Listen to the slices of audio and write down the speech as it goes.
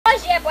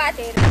hoje é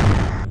boateiro.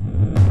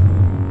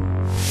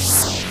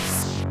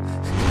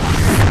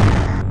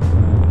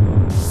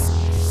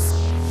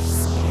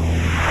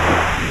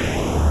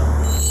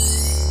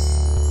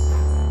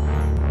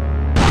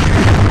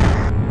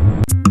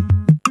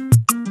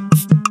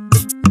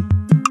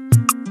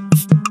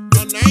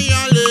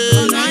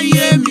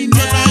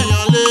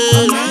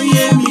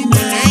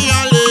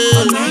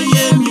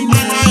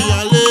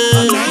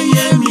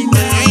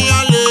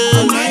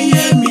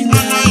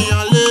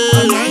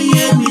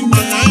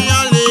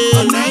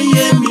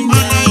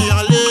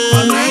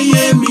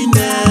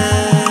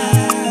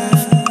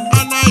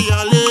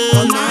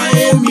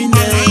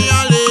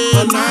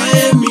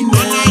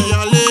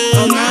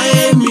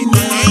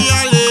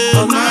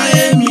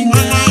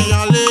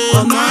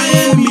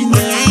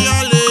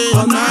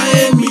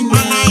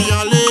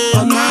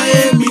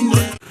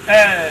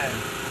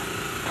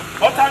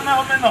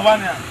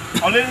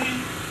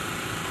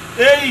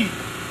 Hey,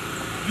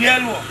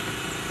 yellow.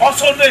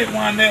 Also, they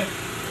want it.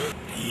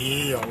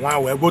 Yeah,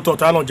 one go to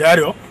Talon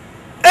Jario.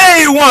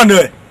 Hey, one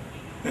day.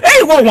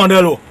 Hey, one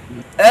day.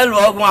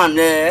 Hello, one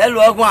day.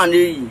 Hello, one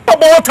day.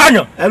 About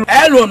Tanya.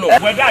 Hello, no.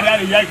 Where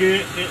that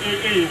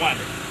is one.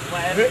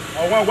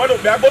 Oh, what do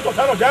go to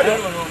Talon Jario?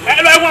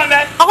 Hello, one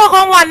day.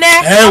 One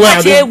day. Hey,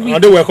 where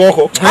do we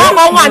go?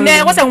 One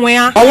day. What's a way?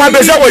 I want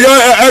to say,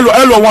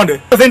 hello, one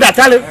day. I think that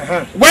tell it.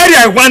 Where do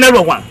I want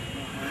hello one?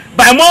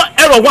 By more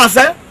hello one,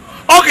 sir.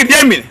 Okay,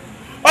 dear me.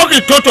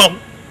 Okay, Toto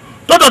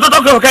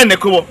can the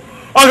cool.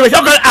 Okay,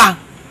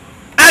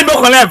 I know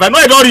Coleva, no,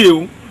 I don't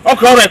you.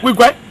 Okay, all right,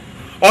 quick,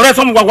 or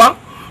some one,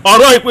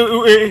 or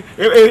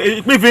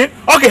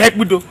okay, heck,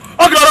 we do. Okay,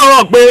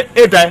 all right,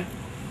 a day.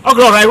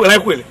 Okay, all right,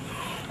 like will.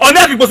 On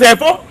that people say,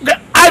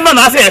 I'm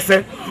not say,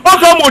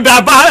 okay, more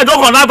than I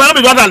don't want to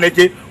be done.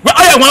 But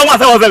I want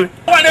what I was.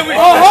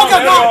 Oh, okay,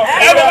 no,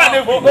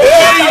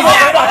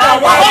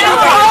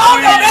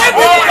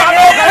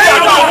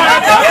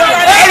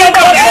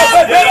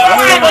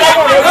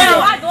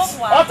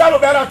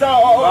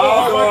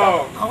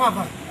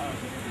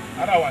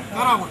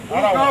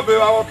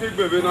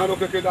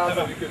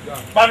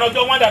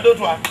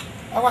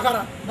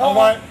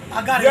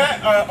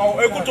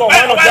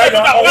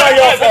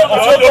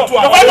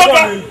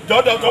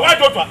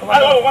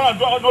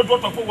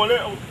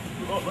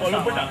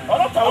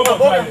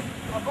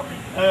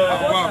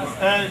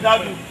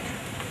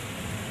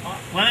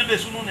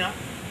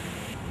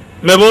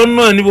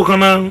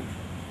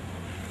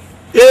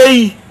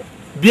 Hey,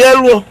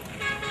 Bielwo,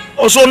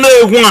 also no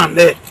one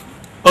there.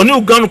 On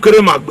you gun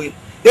Kremagbe.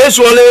 Yes,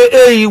 one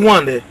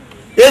there.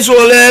 Yes,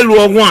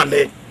 one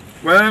there.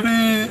 Well,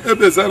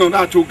 if it's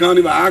not to gun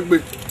in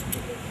Agbe.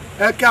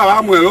 A cow,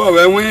 I'm win,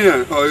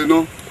 or you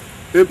know,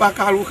 a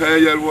bacalu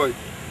hair boy.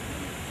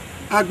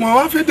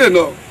 Agmo, if you didn't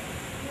know.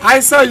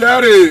 I say,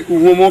 Yari,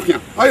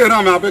 Umokian. I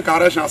don't have a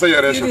carriage and say,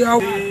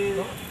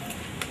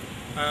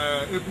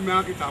 if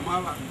Maggie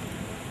Tamala,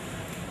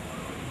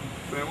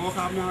 they won't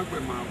have me Agbe,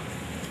 mamma.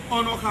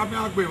 Oh, no, have me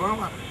Agbe,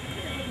 mamma.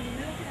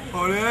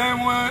 Or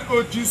anyone,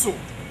 oh, Jesus.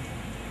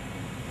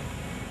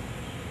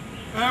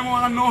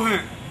 Anyone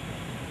Anohen.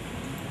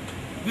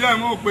 Dear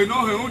Mo, we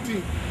know her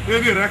outing.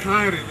 Maybe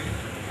recline.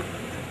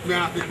 May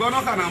I be gone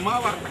on a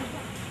mava?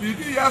 You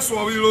did yes,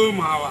 what we low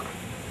mava.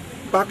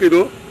 Back it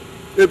up.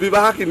 If you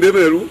back in the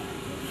room,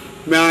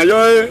 may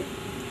I,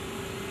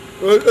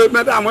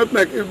 Madame, what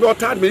make your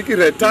time make it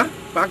a time?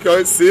 Back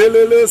your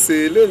sailor.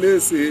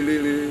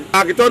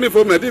 I get only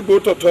for my deep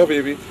boat of top,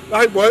 baby.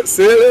 Like what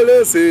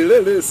sailor.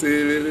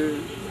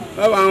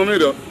 I'm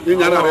middle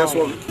in another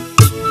one.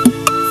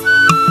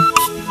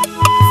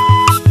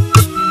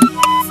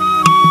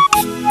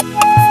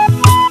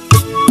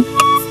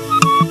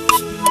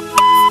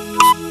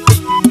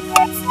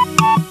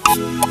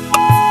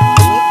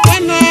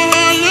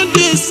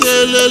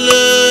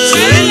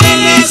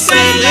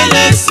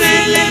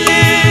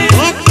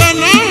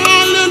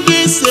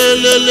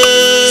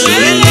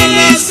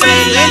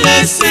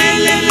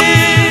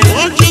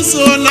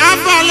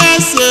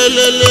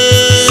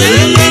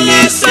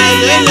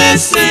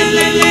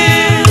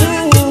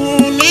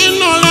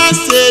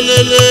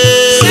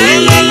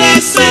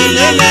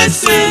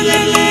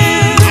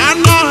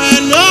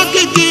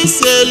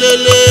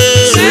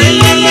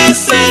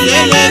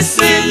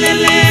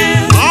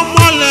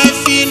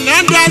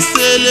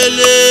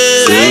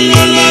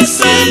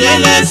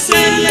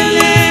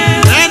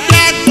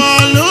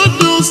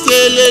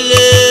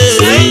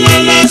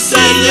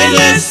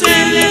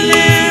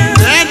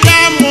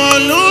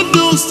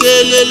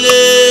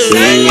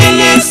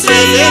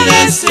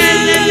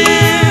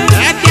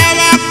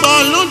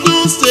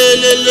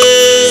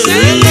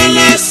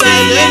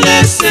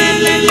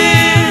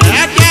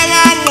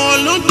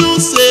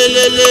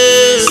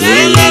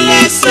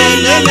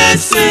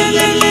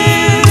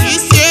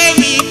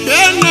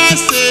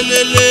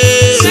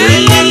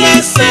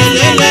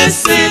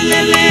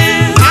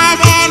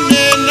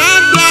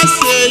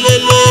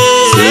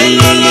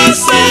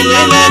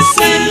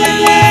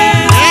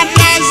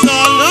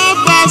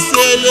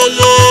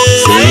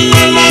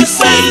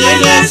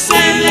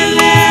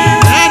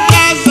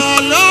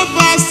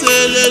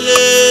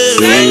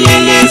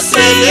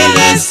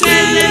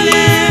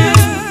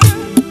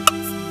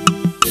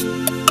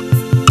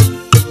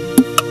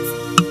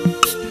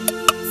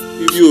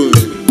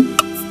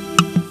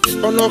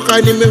 Ono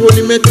kai ni meho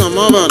ni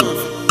metamabana.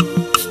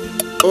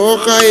 O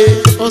kai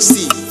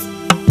osi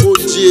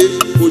oje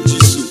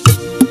ojisu.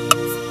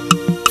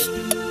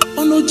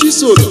 Ono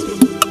jiso no.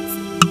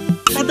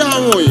 Oda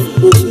awon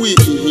oku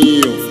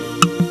ihiyan.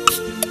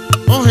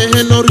 O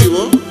hehe no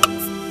riwo.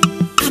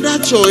 Ada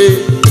choe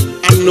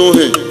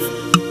Anohen.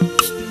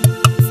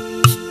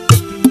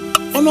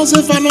 Ono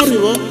se fa no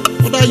riwo.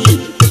 Oda yi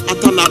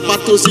atana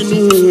pato sinu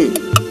huhun.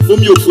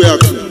 Omi okwe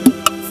aku.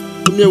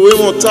 Omi ewe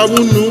mo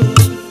tamunu.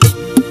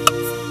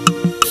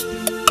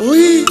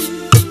 Oui,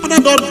 ada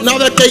God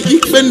na ke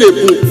ikpene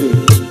bubu.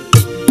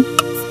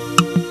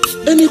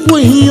 Eni ko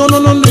hin ono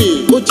no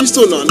ni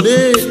ojiso na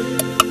ne.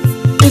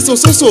 Eso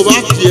so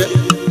ba pie.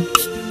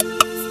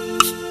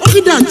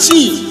 Okida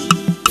chi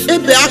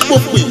ebe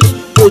akpopi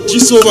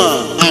ojiso ba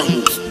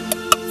ahu.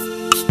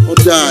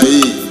 Oda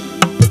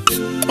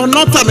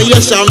onota me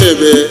yesha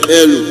mebe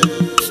elu.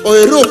 O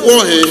ere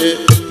okwo hehe.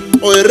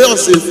 O ere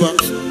osefa.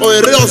 O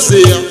ere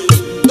oseya.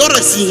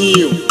 Dore si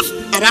hiyo.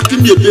 Araki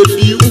mi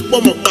bebi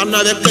upomo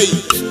pana leke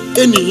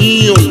eni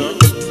hiyon na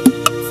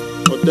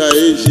oda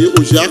eje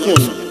oje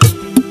akona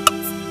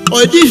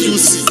o edi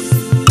jusi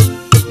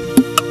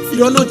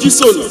irono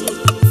jiso na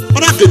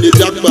ora gele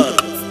dagba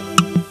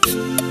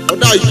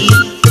oda yi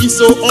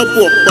iso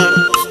obo pa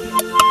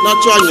na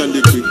cho anyan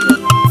de keka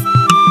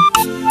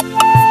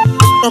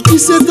o ki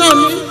setan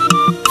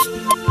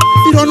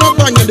irono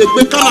pa anyan de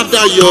gbe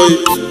Canada yo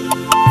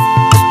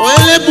o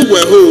ele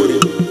buwe hore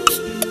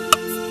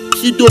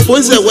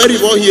idobo ze weri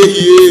bo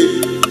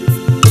hiye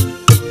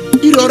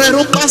irore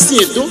ro pasi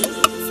edo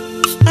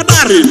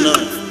adare na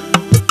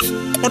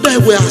oda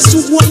ewe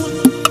asugwa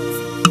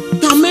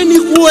tameni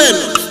kwen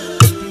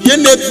ye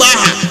ne gba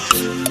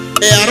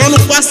e aronu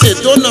pasi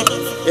edo na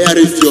e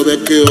arefi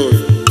obeke o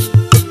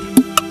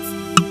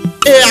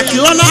e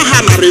akiwana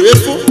ha na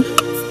rewefo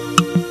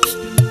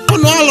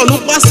ono alo nu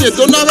pasi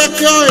edo na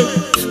beke o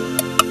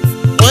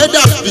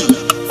eda bi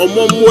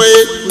omomwe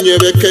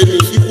nyebeke ni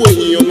iku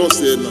ehiyan no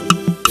se na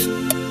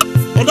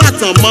oda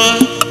tama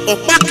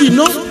opaki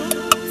no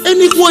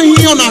eni ko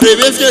hiyan na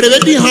rebe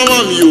di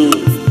hawa mi o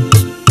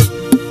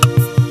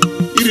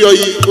iri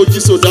oyi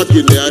ojiso da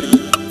gele ari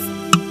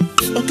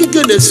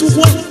okigele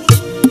suwa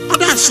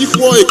oda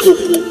shikwo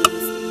ekoko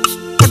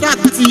oda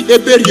ti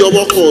eberi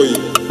owo ko yi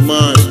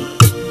man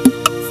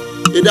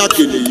eda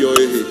gele yo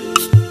ehe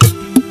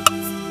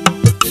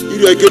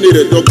iri oyi gele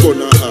re dokko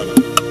na ha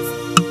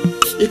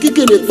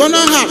ekigele gbona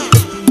ha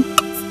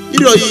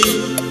iri oyi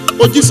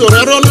ojiso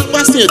re ro nu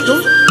pasi eto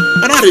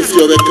ara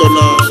refi obeke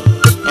na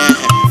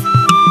aha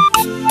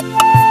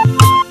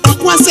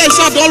akwa se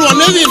shadow lo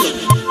nevin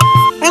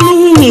onu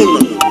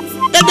huhun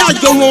eda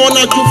jo won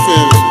na ju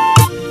fere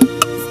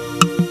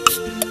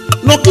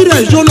no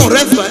kire jo no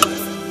refa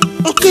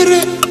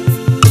okere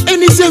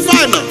eni se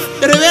vana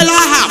revela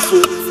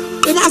hafu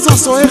e ma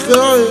so e ke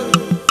o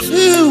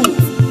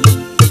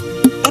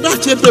oda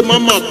chepe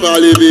mama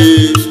pale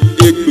be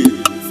egbe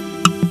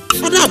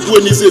oda bu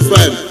eni se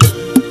vana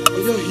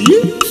oyo hi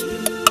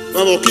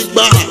baba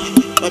kigba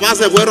baba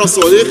se fue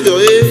rosole que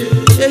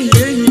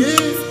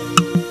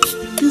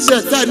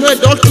kize ta no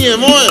doki e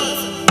mo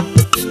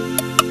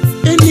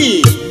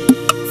eni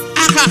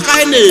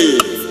akaka ene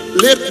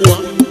lekwa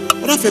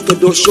ora fe ke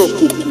do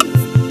shoku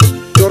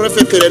do re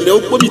fe ke le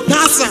opo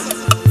bitasa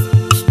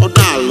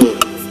odalo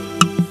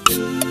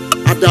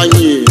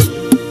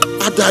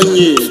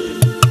adanye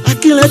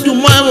akile du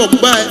ma mo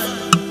gba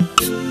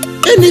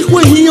eni ko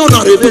hiyan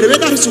na rebe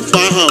da su pa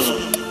ha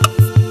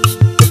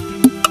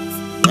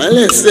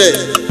alese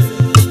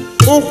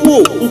okwo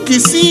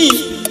ukisi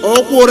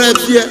okwo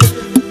repie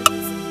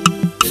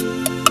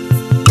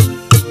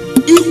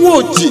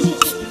iwoji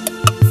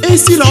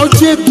esi la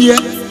oje bie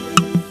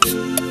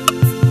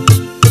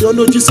yo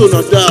no jiso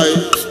na dai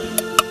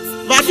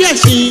vadi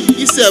ashi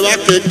ise wa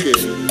keke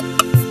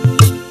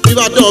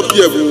iba do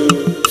bie bu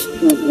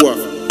ugwa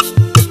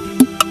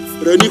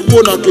reni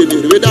ko na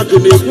kene rewe da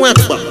kene ku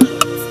epa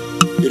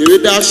rewe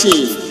da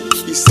shi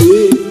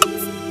ise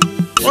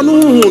onu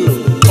hun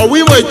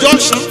owi mo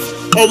Joshua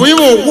owi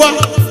mo wa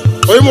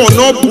owi mo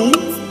no bu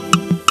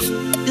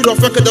iro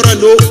fe ke dora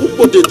no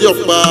upo dede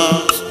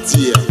opa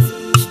tia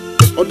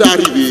oda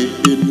ribe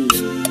eni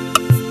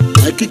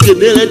akike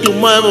ne le du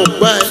ma mo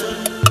gba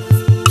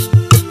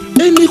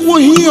eni ko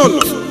hiyon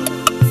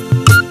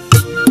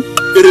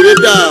erebe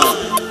da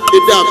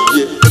eda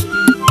bie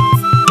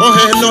o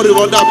he no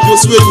rivo da bio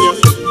suenya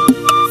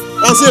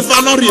o se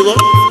fa no rivo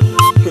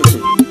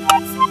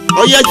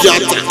o ye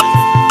jata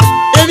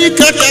eni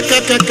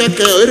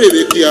kaka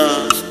erebe kia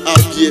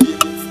apie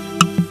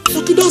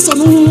okido so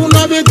no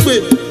na be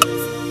gbe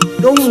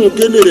dohun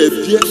kenere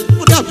bie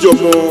o da bi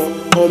omo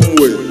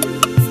e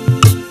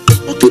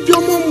okibi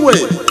omo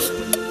e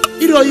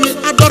iroyi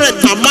adore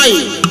tamai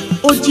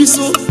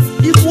ojiso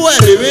iku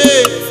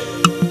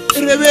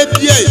erebe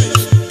bie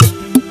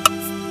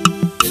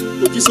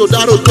Ojiso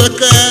daro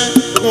teke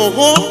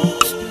ronron.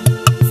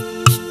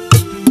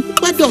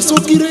 Pẹ̀dọ̀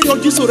sókiri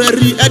ojiso rẹ̀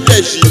rí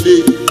ẹ̀dẹ̀ jìnnì.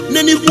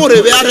 Neni kóre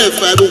bẹ́ arẹ̀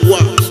fẹ́ bí wà.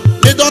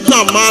 Ní dọ́tà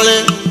malẹ̀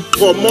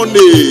kọ̀mọ́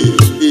ní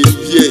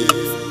èbíẹ̀.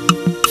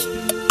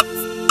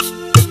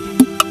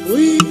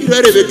 Oyi ìrẹ́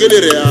rẹ̀ bẹ́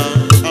gẹ́lẹ́ rẹ̀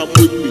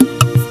àmọ́ ìpè.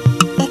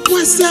 Ọkọ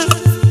ẹsẹ̀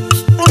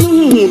ọ̀nù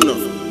hùhùn nà.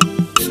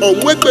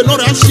 Ọ̀mú ẹgbẹ́ náà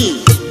rẹ̀ ṣì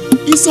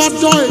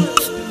ìsọdọ̀ ẹ̀.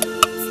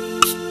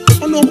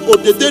 Ọ̀nà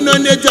òdèdè náà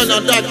ní ẹ̀jẹ̀ náà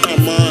dá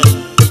kàmá.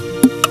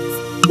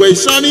 Wẹ̀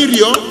ìṣáni rí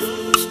ọ́.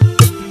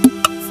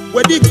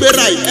 Wedi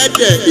gbera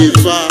ede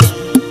eva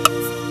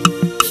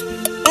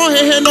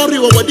ohehe nori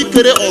wo wedi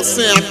kere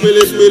osen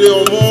apele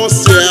omo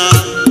osea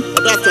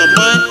odata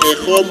ma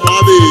eho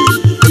mabe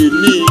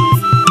eni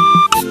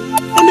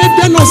one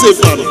de no se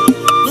faro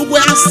no we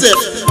ase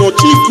no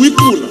chi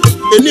kwikuna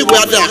eni we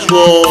ada ko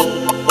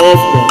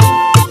omo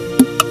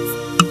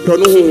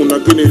tonu hu na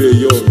genere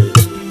yo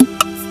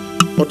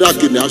oda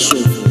gene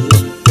asun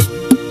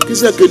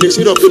kise gene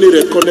siro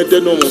genere konede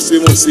no mo se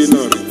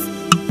na re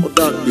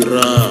oda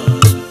gbera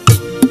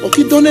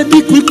Oki donne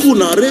di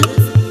kwikuna re.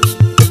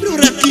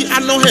 Lora ki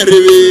Anohen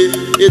rewe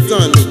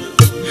Esan.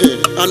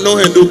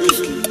 Anohen do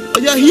kiki.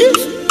 Oya hi.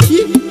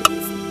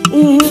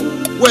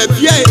 We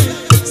bia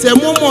se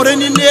momo re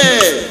ni ne.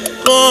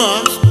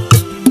 Ko.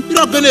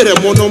 Ira bene re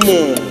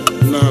monomo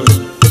na.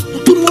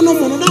 Oki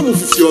monomo na mo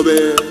fifi obe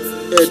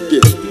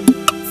ede.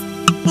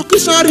 Oki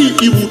sari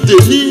iwude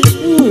ni.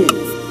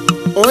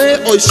 Oe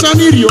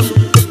oisani rio.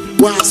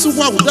 Wa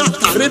suwa uda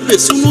tarepe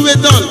sunu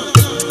wedan.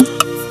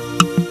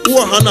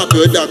 Wọ́n hànà tó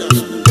ẹ̀dá kù.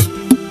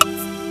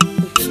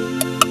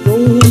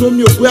 Òun ló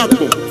mi òkú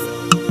àpọ̀.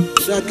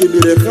 Ìdá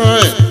kèmèrè kan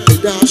ẹ̀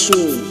ìdá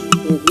sùn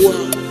òwú à.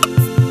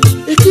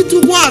 Èkì tó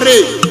wà rè.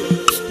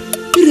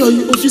 Ìrì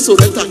ojísò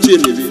rẹ̀ tàché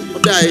rèé.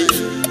 Ọ̀dà yìí.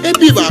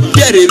 Ebi bà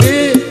bẹ̀rẹ̀ rè.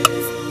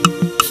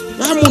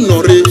 Bámu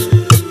nọ̀ rè.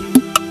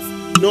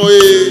 Nọ̀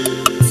ẹ̀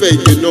fẹ̀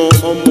ìdènà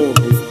ọmọ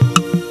òbí.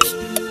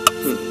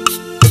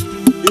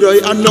 Ìrì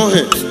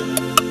Anohen.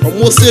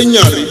 Ọmọ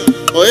sẹ́yìn rè.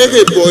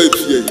 Ọ̀yẹ́gẹ̀ bọ̀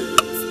ẹ̀bì ẹ̀.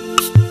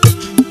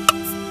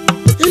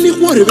 Eni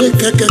kwa rebe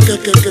keke.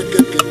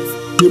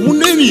 Emu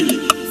nemi.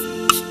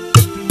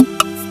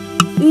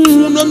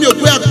 No mi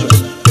okwe ako.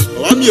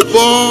 Owa mi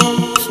ebo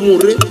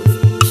mure.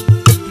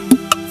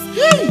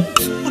 Hey,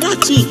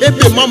 orati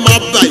ebe mama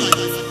bayi.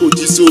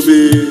 Ojisobe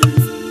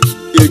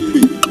egbe.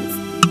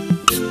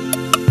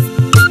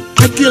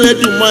 Akile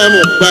di ma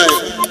emo bayi.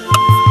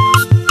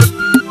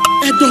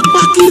 Edo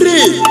pakire.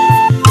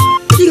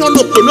 Iro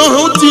no kono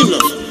hontina.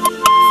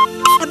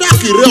 Oda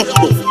kire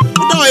opo.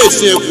 Oda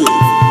esi egwe.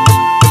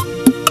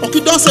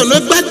 Okidose no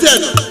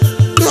gbeten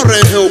lore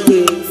he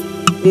ogun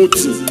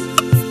muti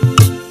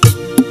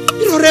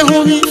lore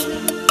homi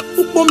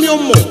upo mi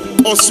omo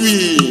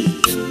osui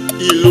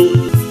ilo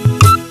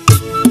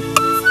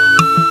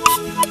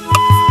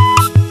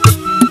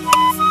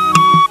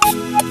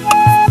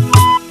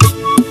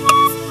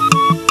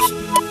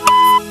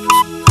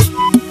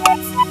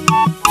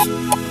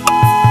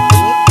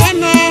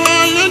Opana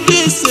le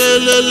de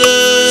selele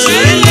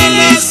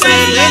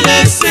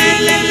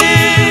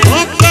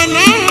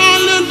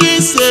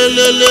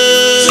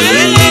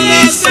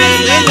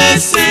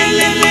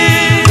selele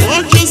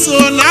Ojiso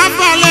na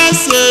bale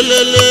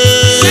selele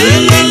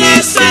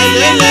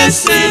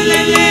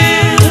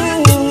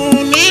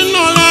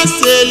Nino la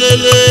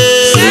selele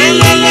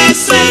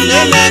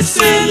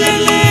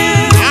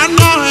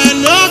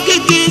Anohen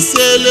okiki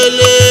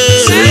selele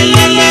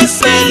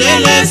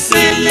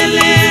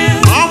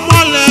Omo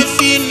le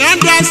fi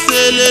neda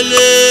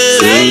selele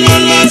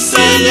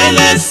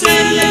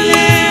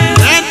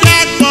Neda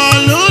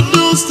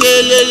koludu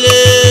selele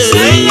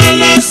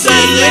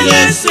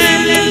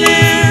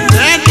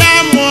Neda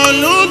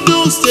moludu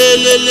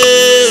selele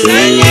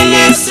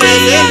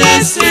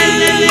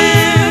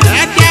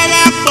Neda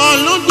wa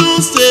koludu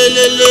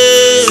selele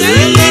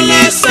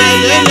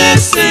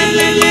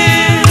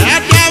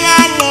Neda wa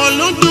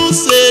moludu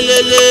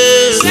selele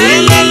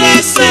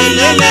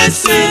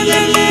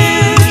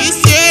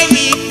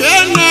Isemi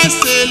pena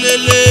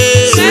selele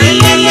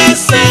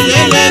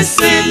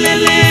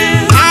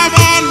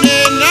Abane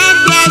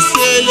neda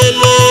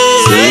selele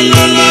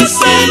Neda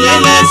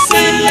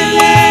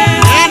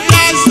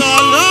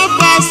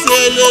zoloba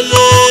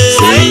selele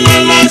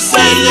Neda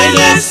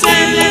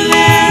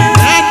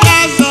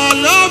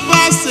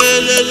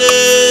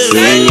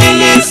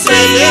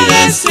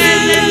zoloba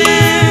selele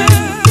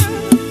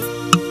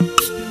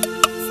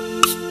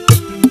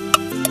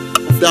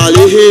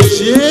Dale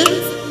heje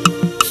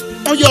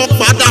Oyo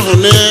pada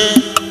hone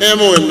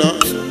emo ena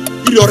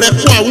Iro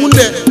rekwa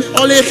wunde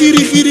Ole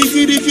kiri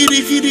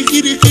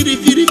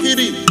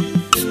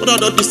Oda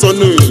do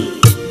disonu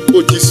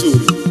Ojiso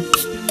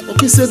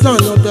Oki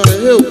sedan oda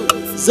heo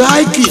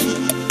Zaiki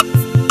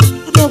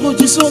Oda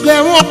ojiso ge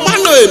won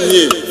pano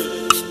emi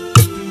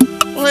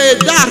Oye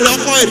dare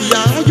oko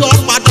eria Oyo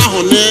pada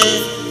hone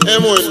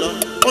emo ena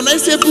Ona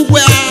ise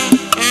bugwe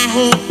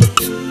ahon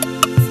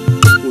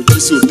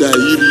Ojiso da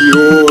iri o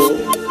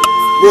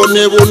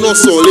Bone bono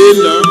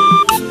solena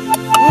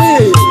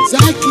Oye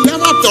Zaiki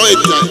ama to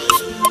eta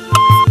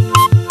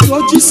Yo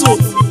jiso.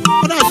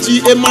 Oda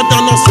ji e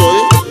madana so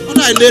e.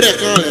 Oda enere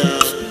kan le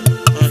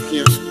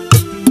ahia.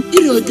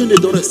 Iri ogene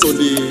dore so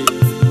de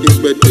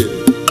egbete.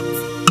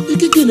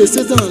 Ikike ne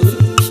sedan.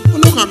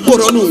 Ono ka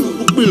gboro nu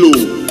upilo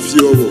fi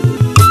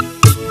oro.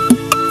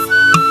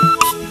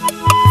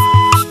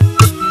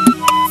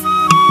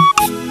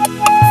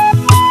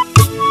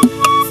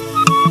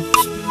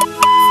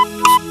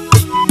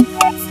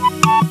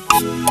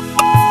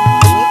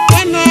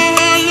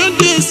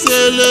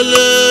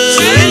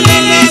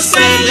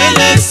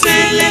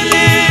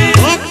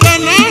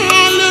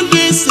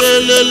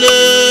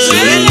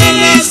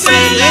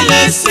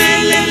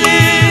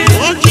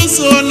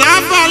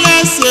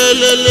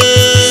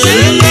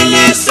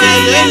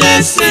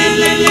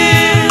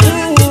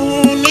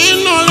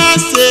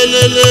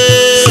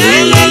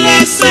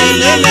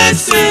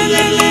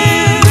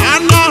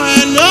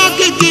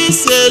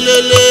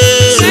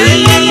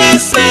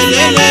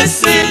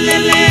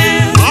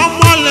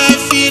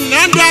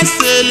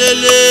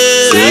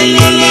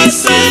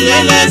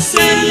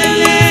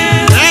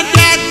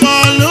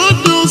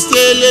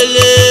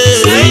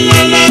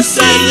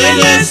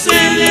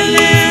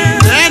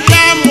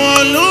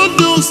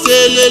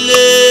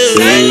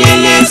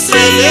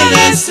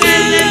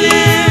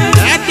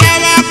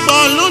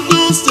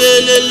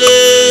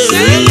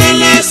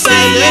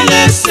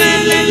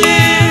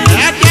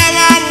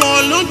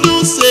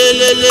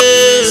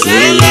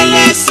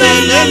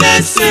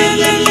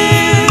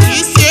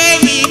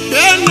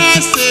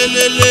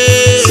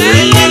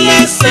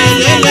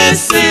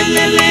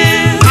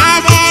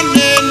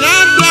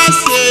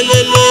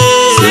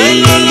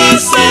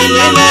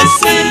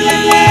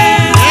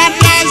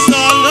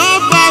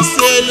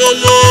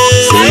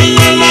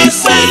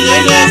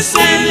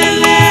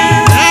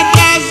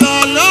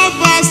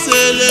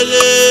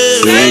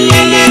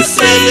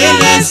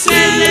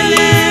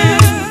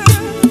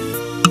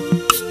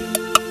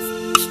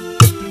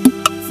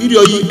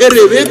 Irio yi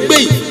erebe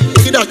gbe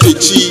kida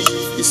kechi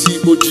isi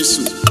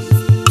bojisu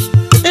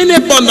ene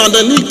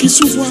bonanda ni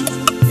kisufwa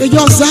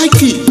ejo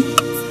zaki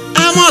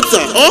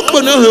amata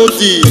opona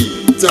hodi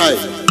tai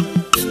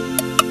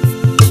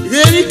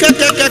geri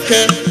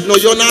keke no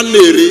yona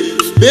nere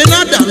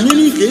benada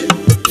minike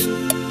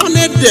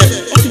onede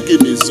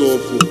okike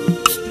mezopo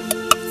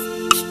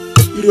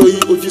Irio yi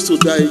ojisu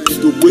dai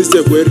to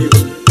bwese kweri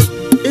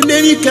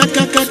ene ni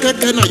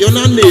keke na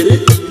yona nere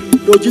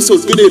ojisu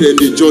gele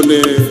ndi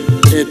jone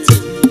ete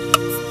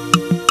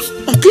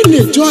okine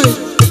joy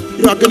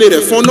you are gonna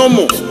refund no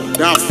more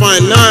that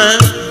fine na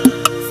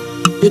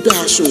e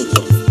da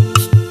shunko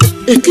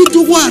e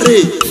kitu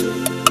ware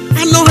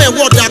Anohen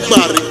wo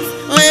dagbare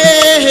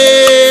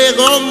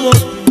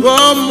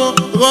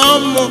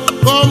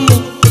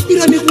gomo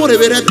ira ni ko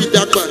revere bi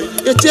dagbare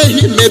e te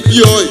hi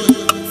mebioy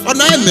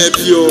ona e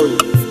mebioy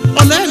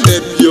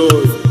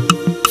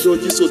so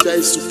jiso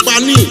dai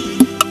supani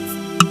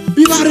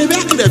bi va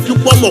revere bi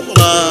pomo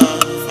pa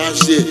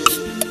age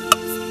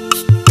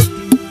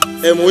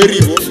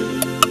Emwerivo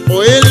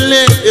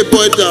oele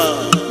eboda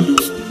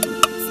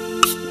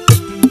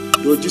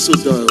Rojiso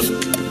da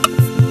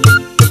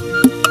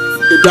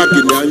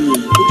edagene anyi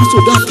Rojiso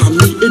da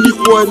kami eni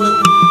kwani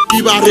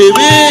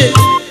ibarebe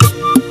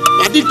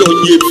badi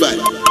donye bai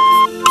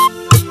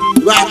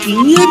ba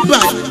kinye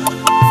bai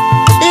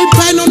e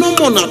bai no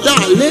mona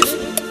dale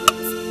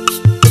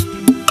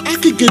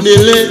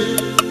akigenele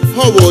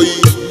howo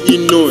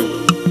ino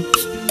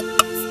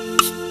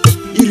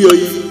Irio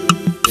yi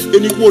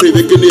eni ko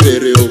rebe kene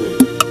rere o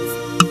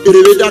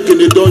erebe da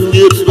kene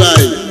donye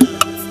bai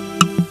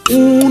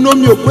no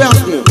mi ope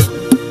akun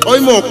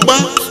oimo pa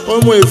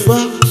oimo efa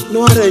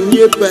no are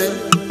nye bai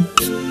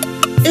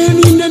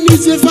eni neni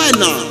se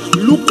fina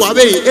luko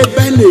abe e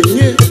bai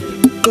nenye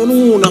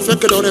tonu na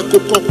feke dore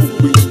kokko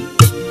kupi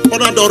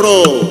ona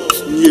doro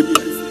nye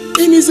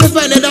bai eni se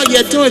fina da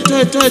ye ton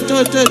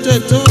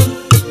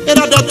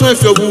era do ton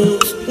efiogu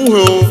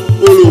uhun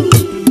ologu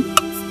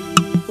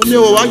omi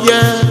o wa ye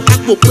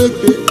apo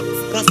pepe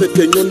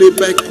rafete nyone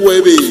bai ko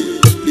ebe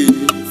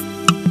eni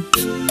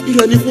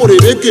ira ni ko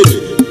rebe kene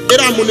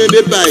era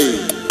munene bai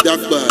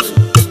dagbare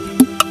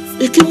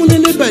eki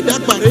munene bai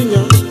dagbare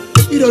nya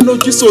ira no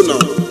jisona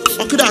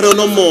okidare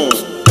no mo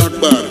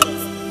dagbare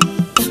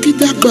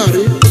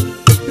okidagbare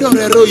ira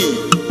reroi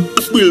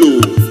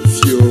upilo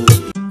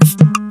fio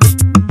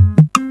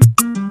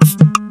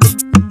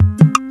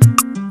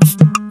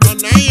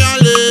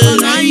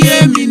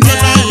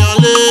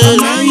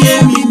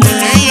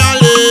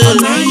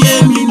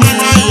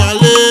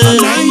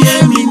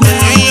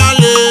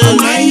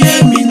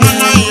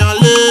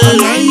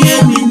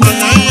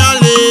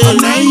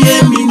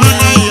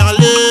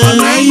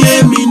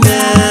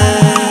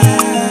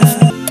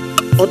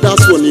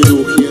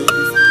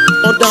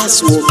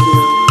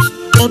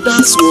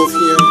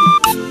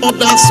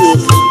Others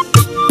walking.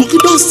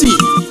 Okidosi.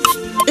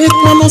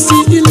 Ekmanosi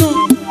ino.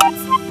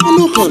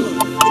 Anohen.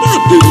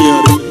 Not the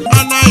near.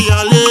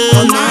 Anayale.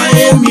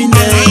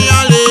 Anayemine.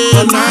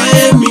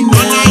 Anayemine.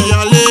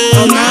 Anayale.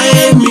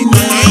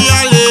 Anayemine.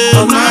 Anayale.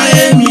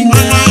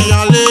 Anayemine.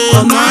 Anayale.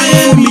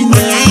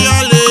 Anayemine.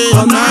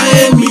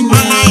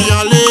 Anayemine.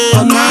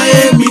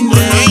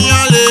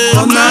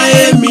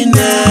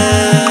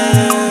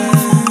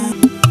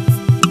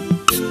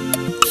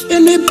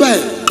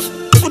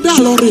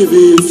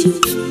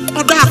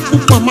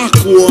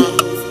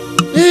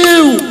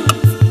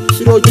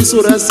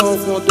 so rest on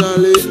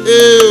fondale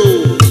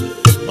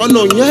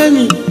ono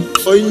nyani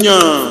onya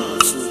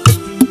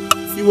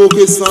iwo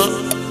kesan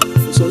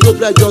so no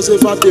bla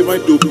Joseph ate mai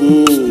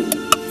dobo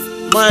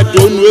mai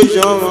donu e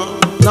jama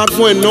na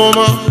pon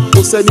enoma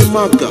o se ni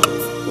maga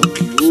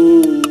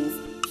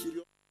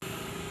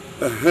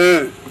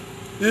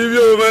ibi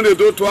o mene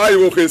do to ayi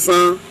wo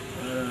kesan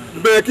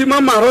be ki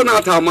mama ro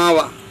na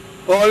tamawa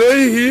ore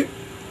yi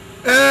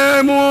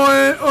mo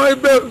o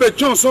be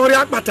chon sori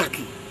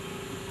apataki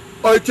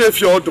o che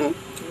fi odun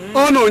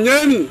ono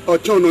nyani o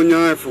chon no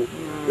nyan efo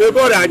e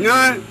bo ra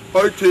nyan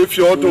o che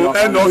fi odun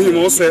e no hi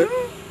mo se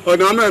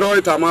ona me ro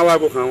itamawa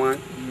bo kan wan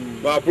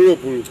ba puro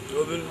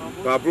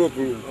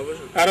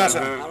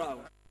arasa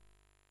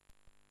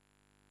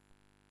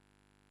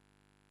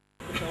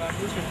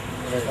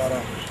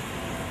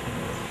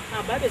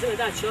Ba be se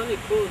da chioni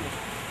ko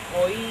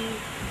oi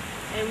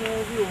emu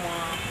wi mo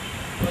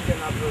o de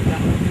na broda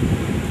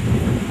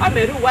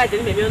ameru wa de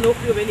me no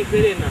ku me ni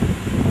pere na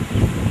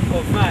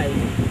o vai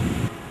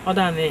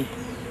oda ne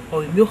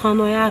o mi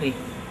hano yari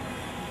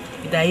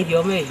ida iri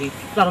o mehi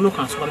la no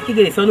kan so ki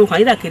gere fe no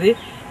kan ida kere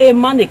e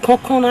ma ne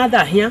kokon na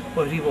da hia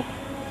o ribo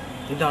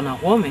ida na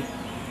wo me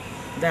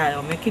da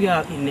o me kiri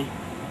a ine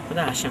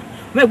oda asha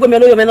me gbe me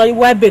no yo me no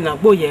wa be na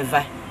gbo ye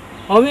vai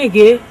o me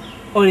ge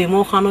o re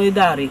mo hano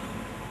idari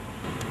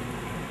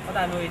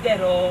oda no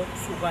idero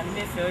suban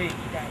me fe o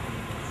idari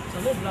so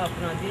no bla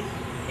brande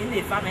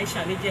ene fa na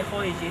isha leje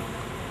ho eje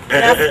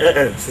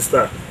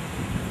sister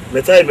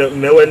meta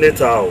me we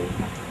neta o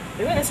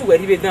me we nsi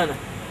weri be dana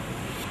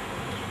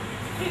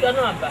ki ga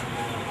no aba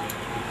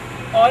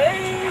o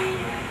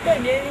be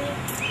ni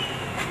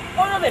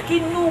o no be ki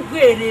nu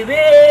gwere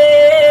be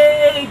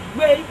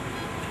gbe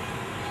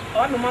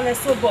o mi mo le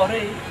so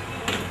bore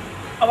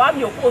o wa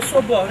mi o ko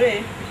so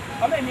bore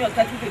o me mi o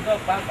ta ti de do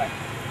pa pa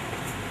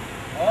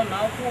o na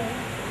ku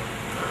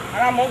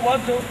ara mo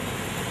wodo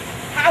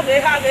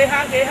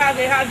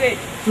hage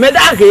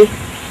medage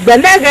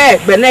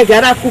benege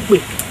ara kupe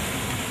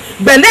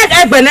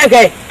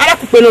benege ara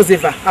kupe no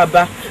zeva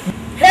aba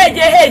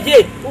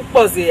heje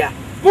upoze ya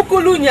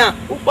bukulunya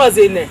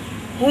upoze ne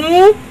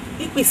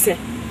ipise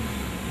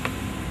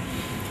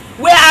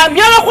we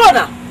amiolo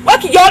kona wa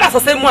ki yo ra so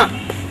se mu a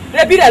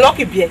re bi re lo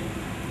ki bie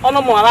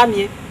ono mo ara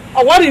mi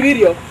owo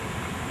ri o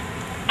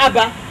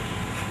aba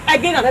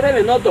again na bebe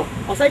me no do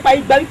o se pa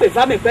igba pe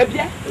va me pe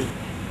bie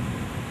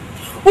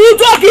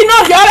udo gino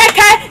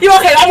yoreke iwo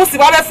ke la musi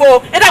ba be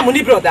fo e da mu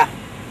ni brother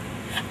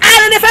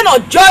ara ne fe no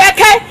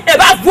joreke e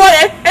ba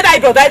buore e da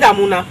brother e da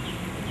mu na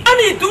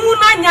ani dunu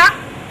na nya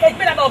e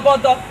gbe da do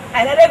bodo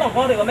ai le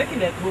gon re o make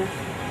le gbo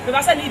be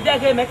ba se ni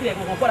dege make le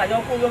gon boda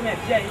yo ko yo me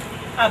bie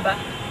aba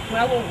mo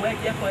awo we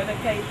je ko e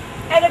ke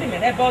e le di me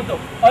le bodo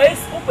o is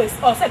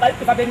o se ba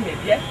pe ba be ni me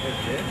bie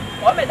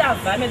o me da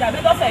va me da me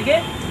do fege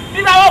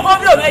bi ba wo go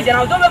bi o me je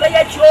na do be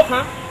ye chi o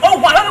kan o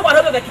wa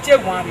lo be kiche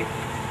gun ari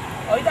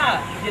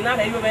oida jina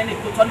na iwe ne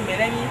ko to ni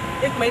mere ni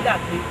e kuma ida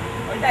pe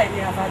oida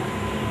ni avali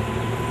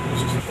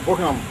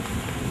Bokam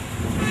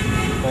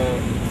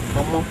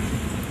omo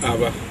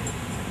aba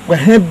we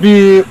he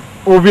bi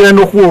obi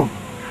enokwo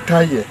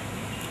taye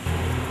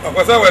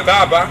akwasa we da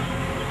aba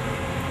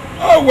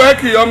o we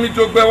ki yo mi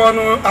jogbe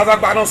wonu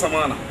azagba no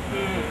samana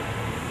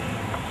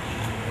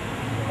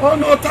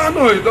ono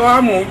tano ido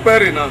amu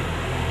pere na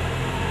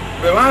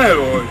be wa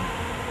ero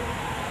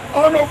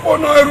ono ko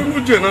no eru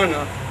nu je na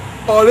nya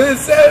ore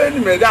se ni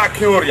me da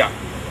kin oria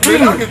me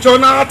da ki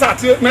chona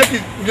atati me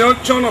ki mi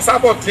chona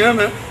sabo tien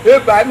me e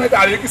ba me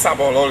da ri ki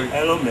sabo lori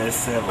hello me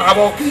se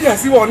abo ki ya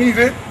si woni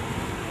ire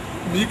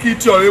mi ki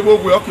ti ore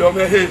gbogbo o ki o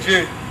me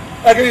heje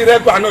e ki ire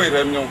gba no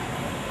ire mi o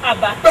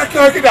aba be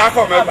ki da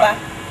ko me ba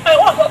e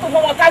wo so to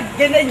mo ta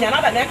gene nya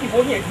na ba na ki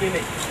bo ni egbe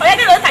me o ye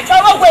ni lo ta cho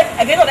wo gwe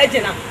e ge no le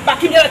jina ba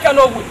ki mi le ke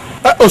no gwe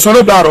o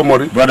soro da ro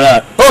mori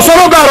brother o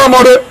soro da ro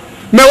mori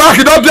me wa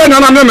ki do bi na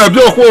na me bi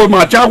okwo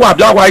ma cha kwa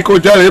bi akwa iko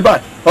je re ba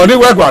oni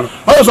we gwa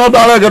o so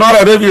da re ge na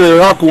re bi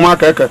ha ku ma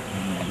keke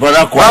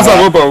brother kwa asa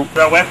go bo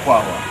brother we kwa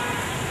wa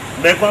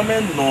me kwa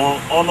me no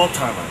ono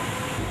tana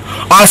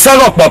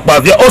asego papa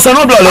via o se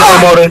no bla le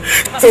more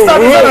sister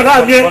mi na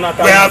na mi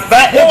we afa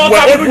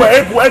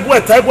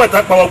ebu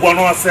ta pa wo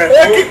no ase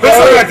e ki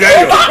so je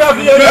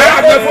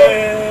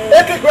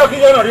e ki kwa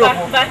ki yo na ri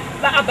opo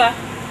ba aba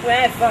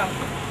we fa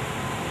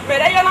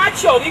pero yo na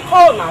chi o ni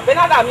ko na be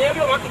na da mi e bi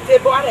o ma ki te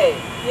bo are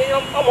ye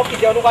yo o mo ki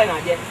je onu ba na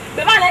je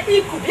be ba na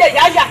iku bi e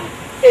ya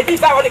e di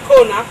ba o ni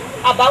ko na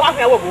aba wa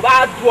fe wo bo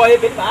ba duo e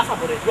be ba sa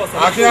bo re duo se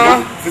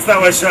akia sister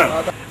we shan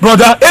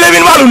brother ele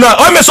bin malu na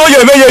o me so ye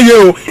me ye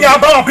o ya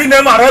ba wa bi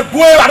ne ma re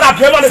bue ara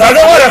bi ma le sa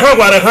de wo re kan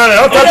gwa re kan re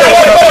o ta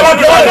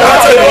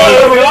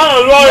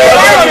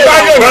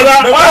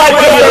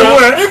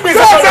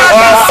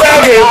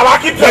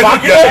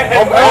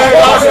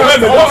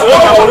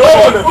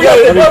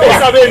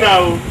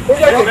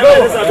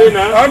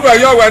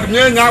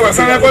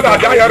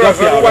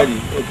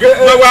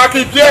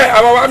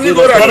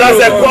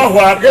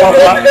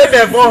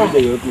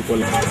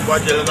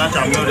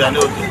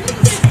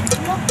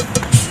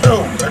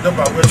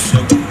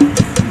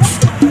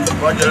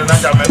Wajele na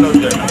jamelo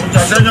je. Ucha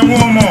senyo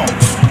muomo.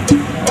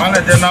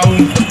 Wala tena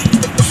huyu.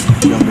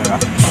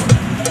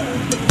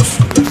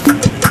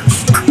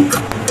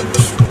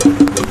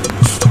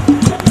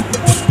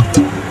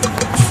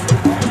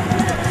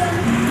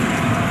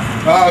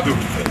 Ado.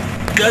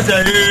 Sasa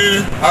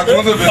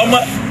Akondo be. Ọmọ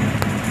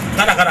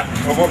kada.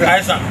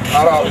 Esan.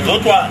 Ara.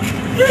 Zotwa.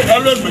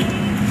 Ologbe.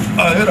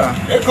 Ahira.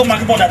 Eko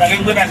makipo dada ke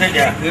gbe na se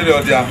jera. Ire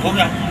odia.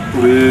 Oga.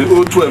 We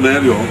otu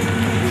emeri o.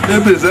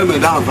 Ebe ze me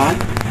da vai.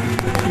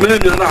 Me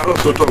mi na ro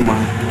soto ma.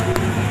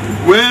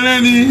 Were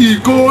ni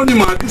iko ni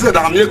ma ti se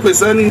da mi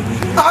pese ni.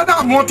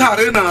 Ada mo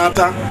tare na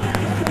ata.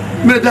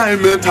 Me da e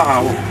me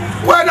ta o.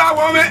 We da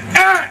wo me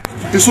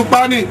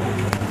isupa ni.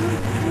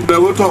 Be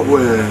wo to we.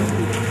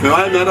 Me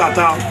wa me da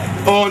ta.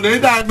 O ne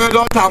da me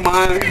do ta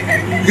ma.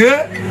 Ge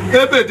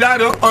ebe da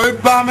do o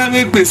ba me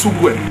ni gbe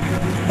sugwe.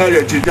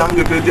 Ere ji ja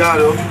me be da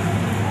do.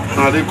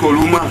 Ade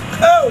koluma.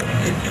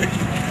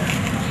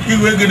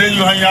 Iwe gede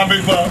yo hanya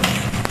be fa.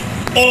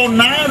 O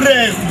na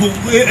re go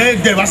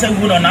de ba se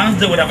go na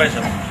de we da ba se.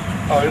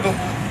 Ah, ito.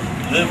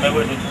 Le me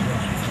we do.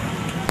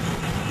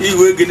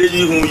 Iwe gede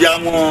yi hun ya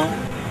mo.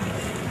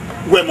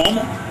 We mo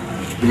mo.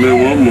 Me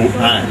won mo.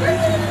 Ah.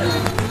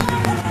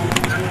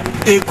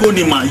 Eko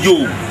ni ma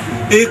yo.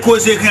 Eko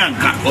se kan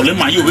kan o le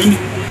ma yo we ni.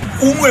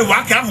 Umu e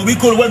wa ka ho bi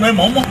ko we no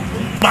mo mo.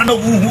 Ma no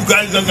hu ga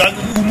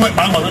umu e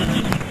pa mo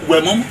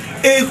we mo mo.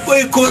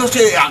 Eko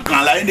se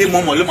akan la ende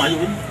mo mo le ma yo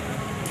we ni.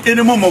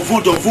 Ene mo mo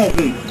fun to fun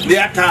kun le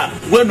ata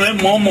we no e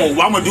mo mo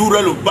wa mo du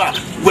re lo ba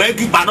we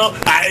ki pa no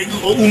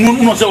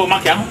unu no se wo ma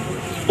ka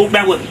o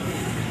gba we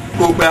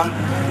O gba.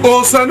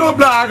 O se no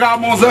bla aga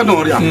mo se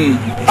no ria.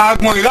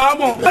 Agbon ga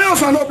mo. E o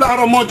se no bla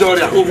ro mo jo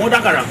ria. o mo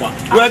da kara kwa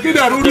We ki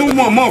da ru nu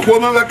mo ko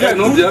me we ke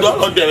no je.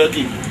 o de we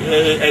ki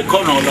e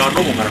ko no da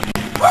no mo kara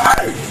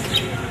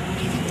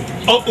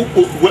o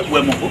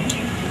we mo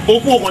o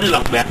ku o ni la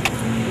pe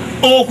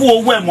o ku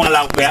o we mo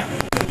la pe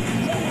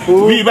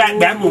bí bá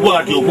gbà gbogbo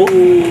àti ògbó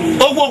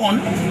ó gbóhùn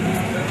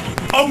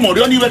ọmọ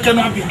rí ọ ní wẹ́kẹ́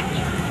náà bí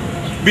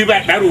bí bá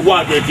gbà gbogbo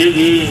àti ẹ̀jẹ̀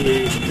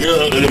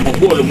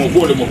lèmọ̀gbó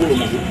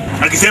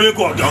àkìsẹ́ wẹ́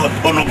kọ́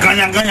ọ̀nà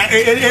gányagányá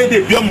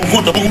ẹ̀ẹ́dẹ̀ bí ọmọ fún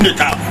ọ̀tọ̀ fún mi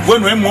ta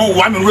wẹ́nu ẹ̀ mọ́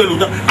wà mí rú èlò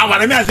tán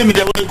àwàrẹ̀ mi àti mi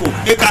dẹ̀ wẹ́ kó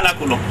ẹ̀ ká la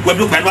kò lọ wẹ́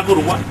bí gbàgbà kó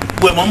lọ wá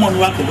wẹ́ mọ́ mọ́ ni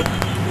wá kò wẹ́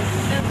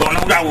ọ̀nà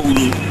wúdà wò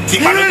wúlò tí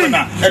pàdé pẹ́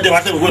náà ẹ̀ẹ́dẹ̀ wá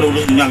sẹ́wọ̀ wẹ́ lọ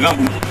ìyàgá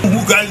wù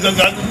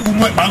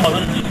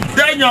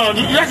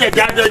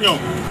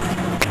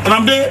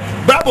Ramde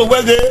babo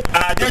wege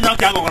ajenyo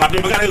ka go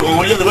ramde bakare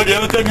go ye go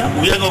de kenya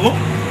uye go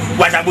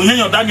waja bo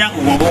yenyo danya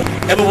go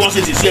ebe wo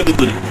se si ebe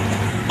gbere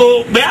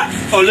o be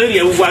o le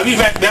ye wa bi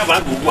be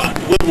ba go wa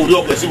we go ri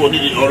o pe si bo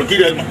ni oro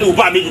kire o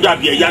ba mi ju da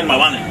bi e ya ma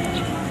wa ni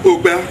O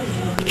gba.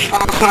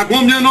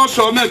 Agbon mi no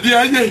so me bi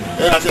eye.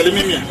 e asele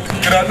mi mi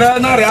Kra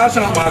na re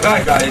asa ma ga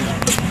ga e.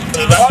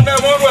 One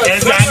mo ro e.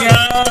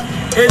 ezanya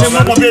ele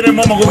mo be re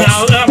mo go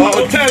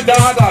O te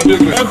da be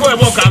gbe. e ko e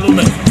bo ka lu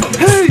me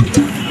Hey,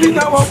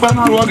 ina wo gba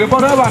na ro ge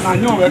forever na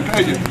yan we ka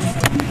ye.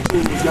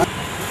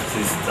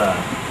 Sister.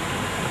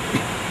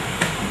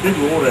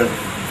 Níbi òun rẹ̀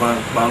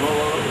pàánù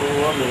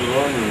wọ́n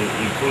ní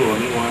ìkúrò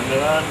ní wọn ní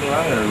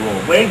ẹ̀rọ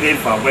wẹ́ẹ̀gẹ̀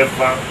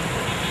ìfàwẹ́fà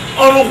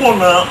ọlọ́kùn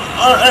náà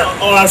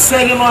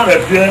ọ̀hásẹ́ nínú rẹ̀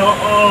bí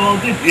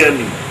ọ̀dìbí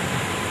ẹ̀mí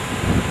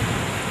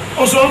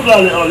ọ̀sọ̀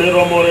ọ̀lẹ́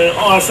rọmọ rẹ̀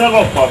ọ̀hásẹ́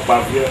kọ̀ pàpà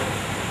bí ẹ̀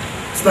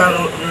star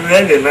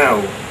rẹ̀gẹ̀ náà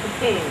o.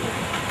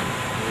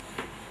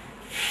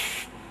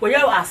 Oye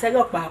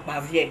asẹ́yọ̀ pàápàá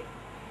viẹ́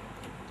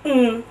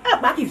ẹ̀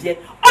pa kì viẹ́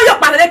ọyọ̀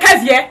pàdé kẹ́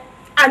viẹ́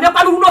àmì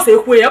ọ̀pá lóhùn náà ṣe é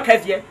kú ẹ̀ kẹ́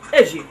viẹ́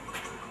ẹ̀ jì.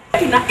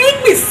 Kìnà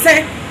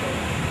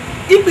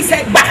ìpìsẹ́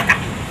gbàgàdà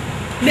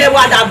lè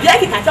wà dàbí ẹ̀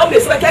kìkà tí wọ́n bẹ̀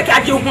sọ kẹ́kẹ́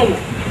ajé ohun wọn.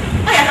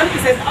 Ẹ̀ yà ká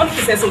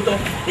ìpìsẹ́ sọ̀tọ̀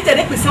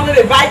nítorí ìpìsẹ́ wọn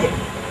bẹ̀ báyẹ̀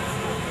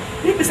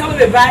ìpìsẹ́ wọn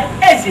bẹ̀ báyẹ̀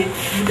ẹ̀ jì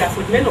ìdí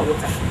àfọ̀jùmẹ́ náà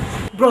wọ́ta.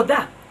 Broda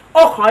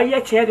ọkàn ayé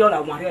tiẹ̀ rí ọ̀là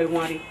wọn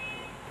rí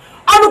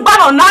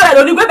ọlùgbànà náà rẹ̀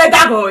lóní gbẹ́bẹ́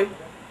dàgọ̀ ẹ̀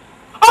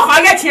ọkàn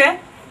ayé tiẹ̀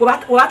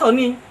wà tọ̀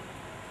ní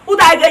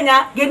ụda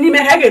genya geni me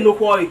ha geno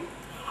kwoi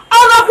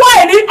ono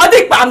kwoi ni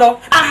odi pano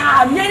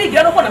aha mi ni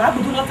geno kwa na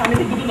budu nota mi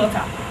budu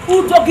nota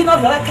udo gino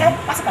lo ke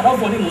pasa ka do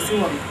boni musi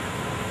won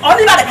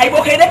oni ba de kai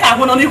bo ke de ka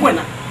hono ni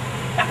kwena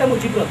ya ke mo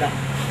ji broda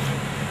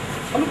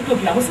oni ko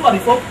bi amusi wa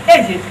before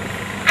eje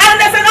and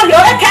they say no yo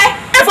ke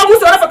e fo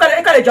musi ora fo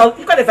ka le jo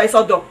ko le fa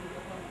isodo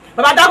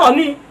baba da ho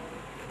ni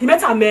di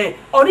meta me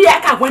oni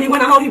ya ka gwani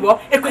wona no ribo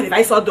e ko le fa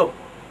isodo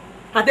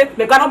ade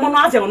me gano mo no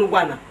aje wonu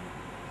gwana.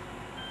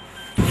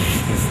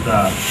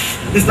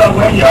 Is that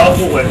when you're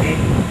also working?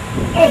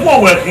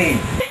 Also working.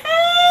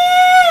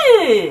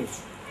 Hey!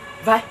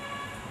 Vai.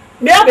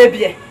 Me a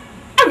baby.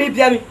 A me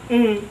bia mi.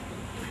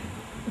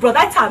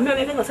 Brother ta me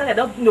me no say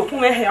that no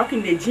kun e he o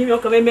kin de ji mi o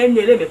kan me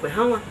nyele me pe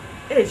han wa.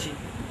 Eji.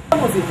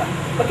 Omo ziva.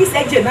 O ki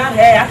se je na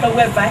he aka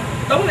we vai.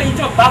 To mo yi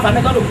jo pa va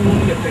me do no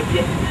kun me pe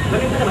bia. Mo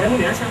ni pe na mo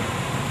ni asa.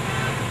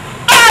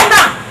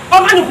 Ana! O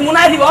ma ni kun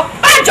na ri wo.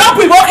 Ba jo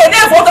pu wo ke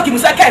na fo to ki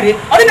musa kere.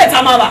 O ni me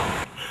ta ma ba.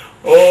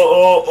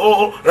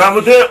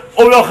 Ramute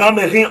Olo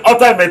Hamehin,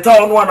 Ota Meta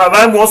on one of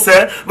them was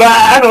said, but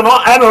I don't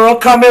know,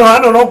 coming, I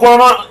don't know, going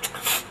on.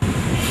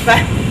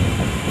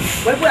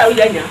 Where are we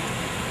now?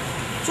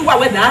 So, what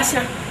with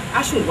Asha?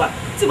 I should what?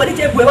 See what it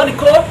is, we want to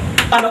call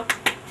Pano.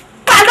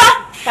 Pano!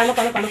 Cano.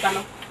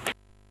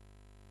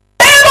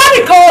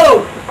 Everybody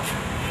go.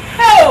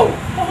 Oh,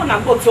 oh, na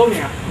go to me.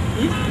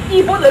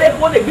 Ibo le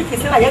ko le bi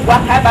kisi la ye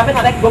gwa kai ba be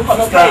na like go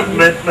kono kai.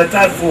 Me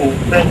typho.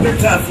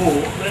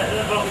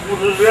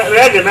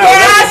 Rege na.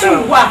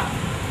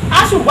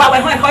 Asugwa we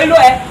ho ilo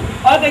e.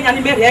 Oge nya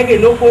ni me rege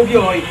no ko bi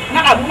o yi.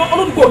 Na ka bu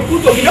no go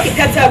ku to bi no ki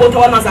tete go to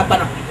na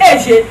zapana.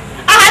 Eje.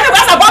 Ah, me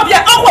gba sa bo bi e.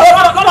 O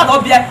ko lo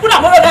do bi e. Ku na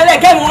mo lo le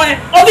ke mo e.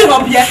 O bi ro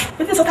bi e.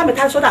 Me so ka me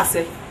kan so da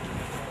se.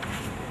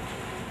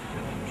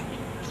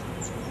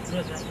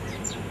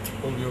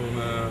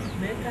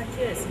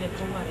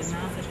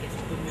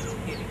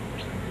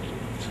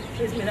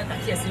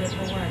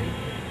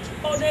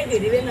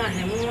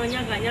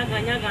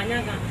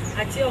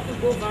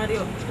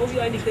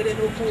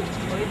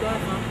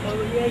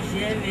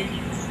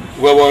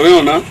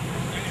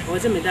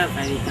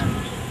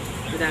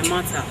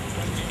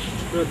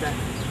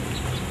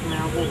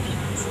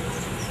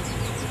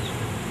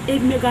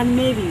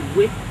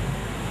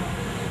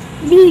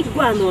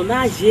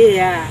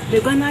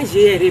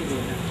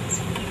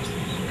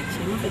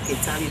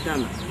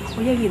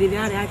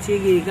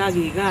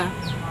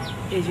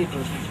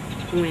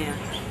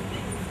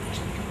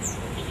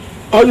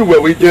 Only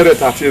where we get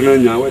it at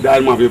Yenya, where I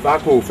might be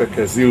back over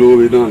Kazilo,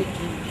 we don't.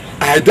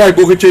 I die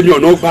go get you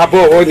no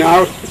babo or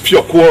now,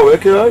 pure core,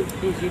 okay?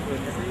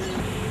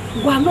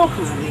 Guano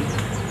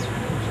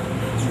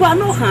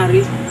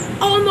Harry.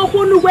 Oh, no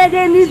one where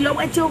they need low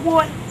at your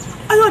boy.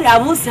 I don't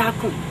have one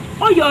saco.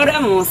 Or your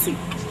emotion.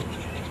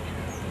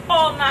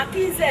 Oh, my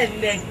kids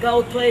and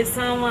go to a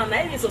someone.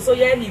 I is so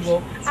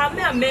yellow.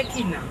 I'm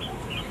making now.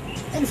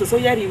 And so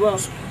yellow,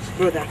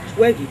 brother.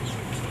 Where you?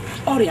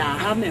 Oh, yeah,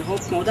 I may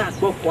hope more that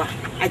book.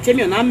 I tell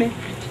you, Name.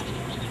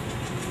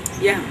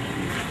 Yeah.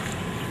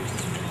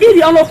 If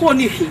you're not for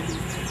anything,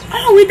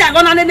 oh, we don't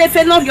want to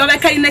defend your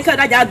kind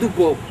of that do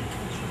go.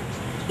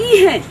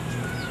 Ihe,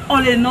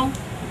 only no,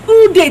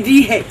 who did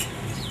he hate?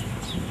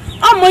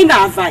 I'm going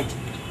to fight.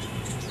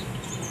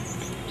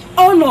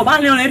 Oh, no,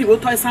 but I only go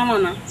to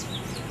someone.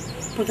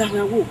 But I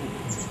will walk.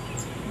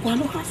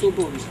 One of us so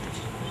boring.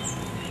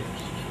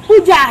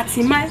 Who jats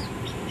in my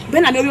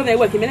when I know they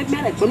work, minute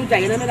man, like Bonu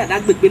Diana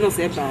that big bin of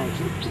said by.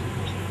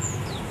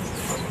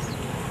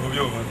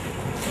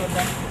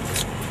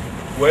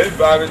 Well,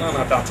 Barin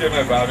and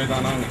Tatina Barin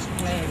and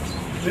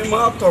the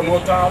Martin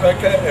Mota, a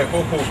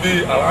cocoa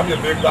be around the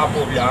big lap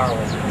of Yao.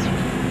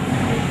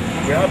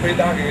 We have been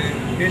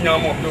in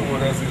Yam of the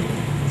Murazil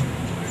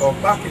or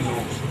Pakino.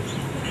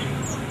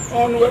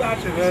 On what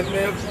actually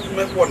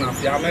make one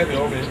of Yamari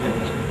over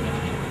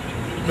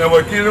here.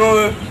 Never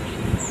kill.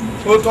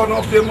 Put on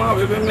up the map,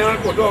 even me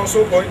and go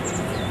so boy.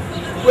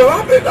 Well,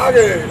 I bet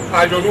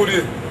I don't know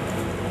it.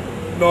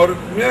 Nor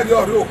me and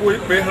your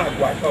quick pay her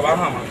white of a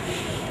hammer.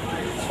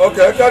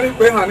 Okay, can you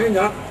pay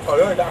Haninya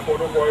or that for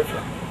the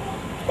boyfriend?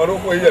 Or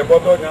look where you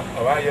bought on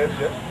or I yet.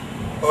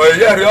 Or a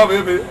year,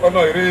 baby, or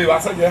no, really, I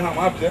said, I'm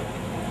up here.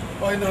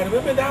 Or not,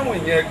 remember that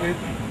one yet.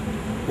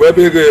 Where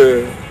big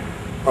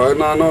or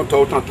no,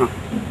 total.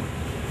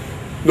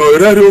 No,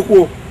 really,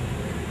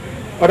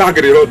 or I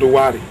get it all to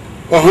worry.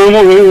 Or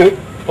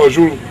how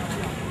Ojulu.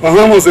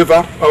 Ohamo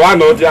Ziva, or I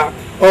know ya.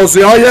 Or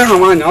the Oya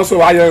Hamania,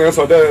 also I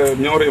answer the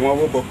Nyori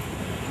Mobo.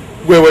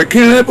 We were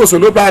killing us a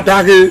little bad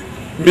daggy,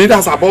 meet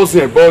us about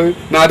the boy,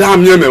 now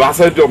damn you, I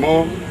said,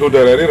 Jomo, do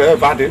the river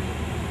body.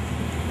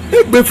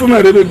 It be from a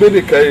little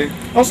bit cake,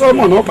 or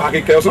someone no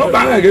packet, so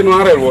bang again,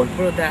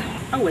 brother.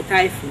 I will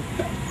typhoon.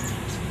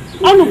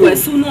 Only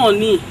soon on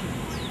me.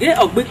 Get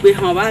a big way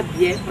how I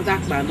be, or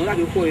that man, or that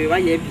you call you,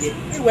 I be.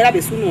 Where I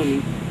be soon on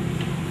me.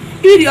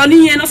 If you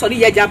only know, sorry,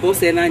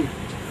 Yajabos and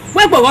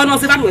where one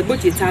was about with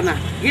Butchitana,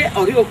 get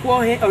or your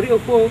poor hair, or your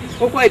poor,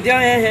 or quite dear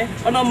hair,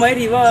 or no my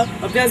river,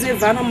 or there's a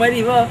van on my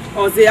river,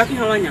 or the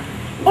Akihamania.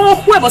 Oh,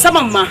 whoever some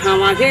of my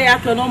hammer, gay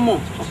after no more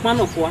of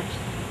one of what.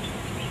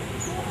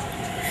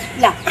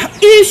 La,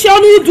 if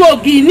you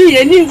do Guinea,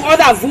 any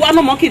other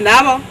one monkey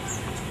now.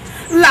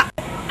 La,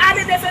 I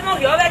didn't defend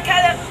on your other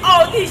color.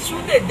 Oh, this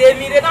shoot the day,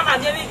 they don't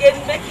have any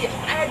getting back here.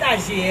 I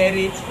don't share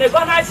it. They're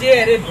gonna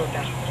share it,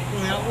 brother.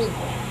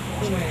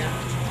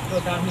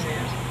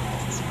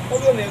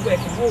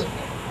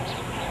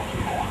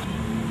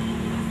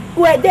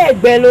 Where they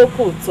bellow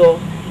put so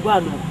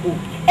one who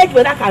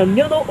Edward I can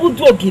know who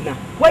do Gina.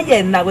 Why,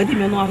 yeah, now we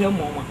didn't know your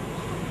mama.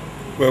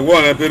 Well,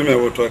 one I didn't know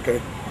what to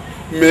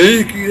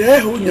make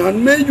you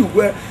may you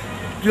wear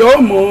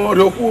your more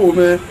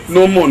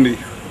no money.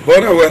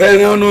 But I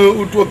will know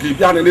who took you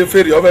down in the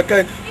ferry of a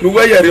cake. No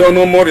way, you're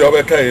no more of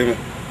a cake.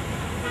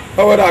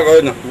 How would I go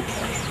now?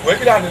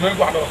 Wake it out in the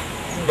water.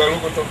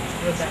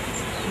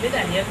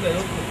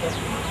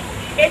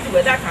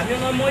 Edward I can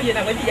no more than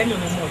I went to no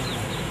more.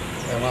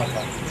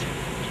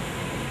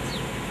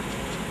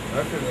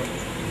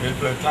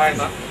 It's a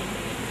China.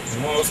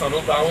 Most of the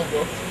power.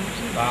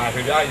 I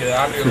think I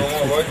don't know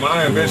what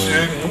my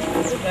ambition.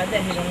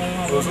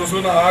 So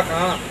soon I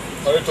can't.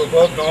 I to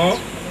go down.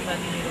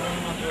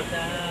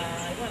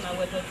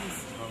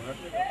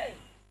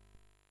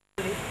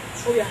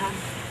 Oh, yeah.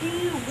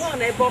 You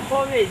want a book,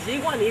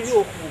 you want a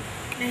yoke.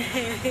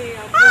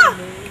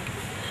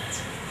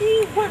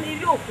 Ìwọ ni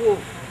ilé òkú o.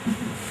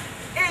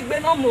 Egbe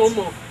no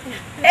momo.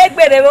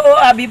 Egbe re o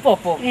abi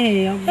popo.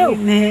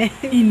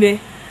 Ine.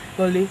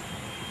 Kole.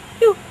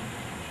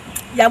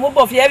 Ya mo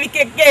bo fi evi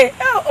keke.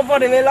 O bo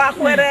de me lo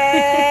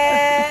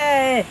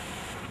akwere.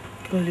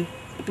 Kole.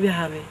 Bi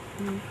ha me.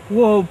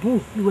 Wo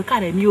bu, iwe ka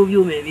re mi ovi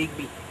o me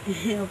gbe.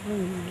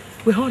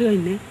 We ho re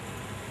ine.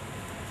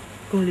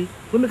 Kole.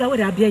 We me ka we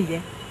abia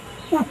ye.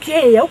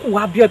 Okay, ya ku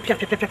wa abia pia.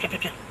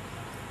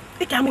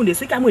 Ika mo le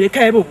so, ika mo le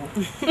ka e bo.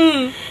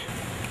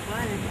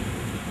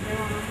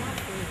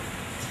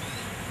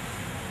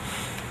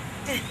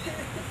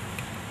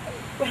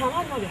 We have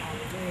not the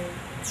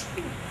house.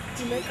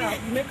 You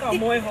make a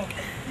more home.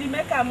 You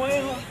make a more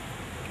home.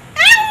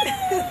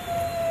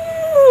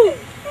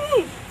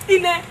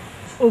 Ine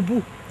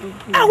obu.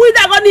 Awi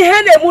da go ni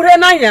hele mu re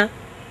na yan.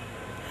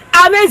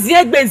 Amezi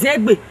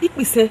egbe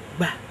ipise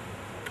gba.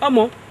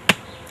 Omo.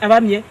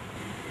 Aba mi e.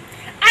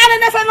 Ana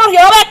na fa no ye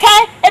o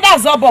ke e da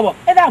zo bobo.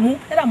 E da mu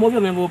obi o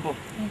me bobo.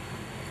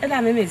 E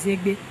da me mezi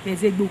egbe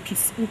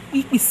okisi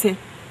ipise.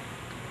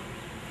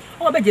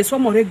 O be je so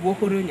mo re go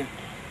okoro yan.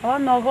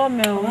 Ono go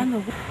me o.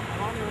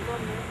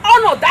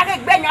 Ono da ke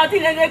gbe yan ti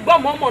le gbo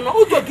mo no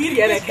ujo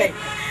giri ere ke.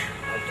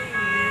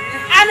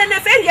 Ana na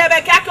fe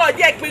ere ke aka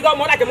oje pin go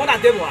mo na je mo na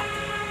de mo.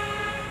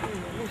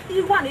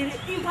 Iwa ni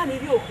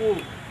ri oku.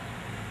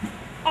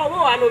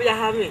 Owo wa no bia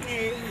ha me.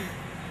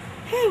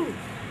 Hey.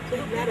 So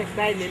do bia re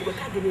gba ile ni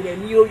ka de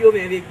ni yo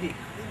me be gbe.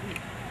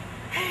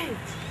 Hey.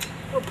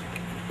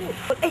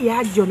 E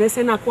ya jo ne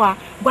se na kwa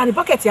gba ni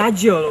bucket ya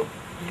ji oro.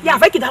 Ya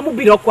fe kita mu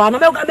bi ro kwa no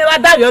me wa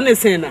dari o ne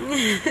se na.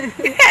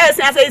 Eh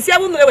se ase isi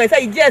abu no we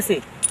se ije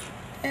se.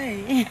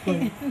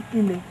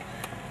 Ine.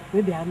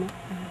 We bia no.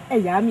 E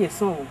ya mi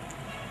eson o.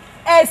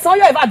 Eson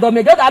yo iba do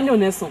me jo da mi o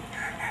ne son.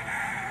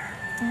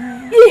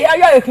 Ihe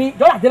ayo ekin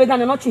do la debe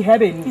dan no chi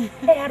hebe ni.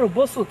 E ya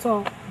robo so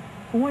to.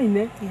 Won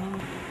ine.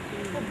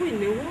 Obu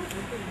ine wo.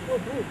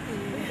 Obu.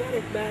 Gba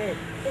re gba e.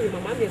 E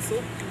mama mi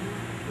eson.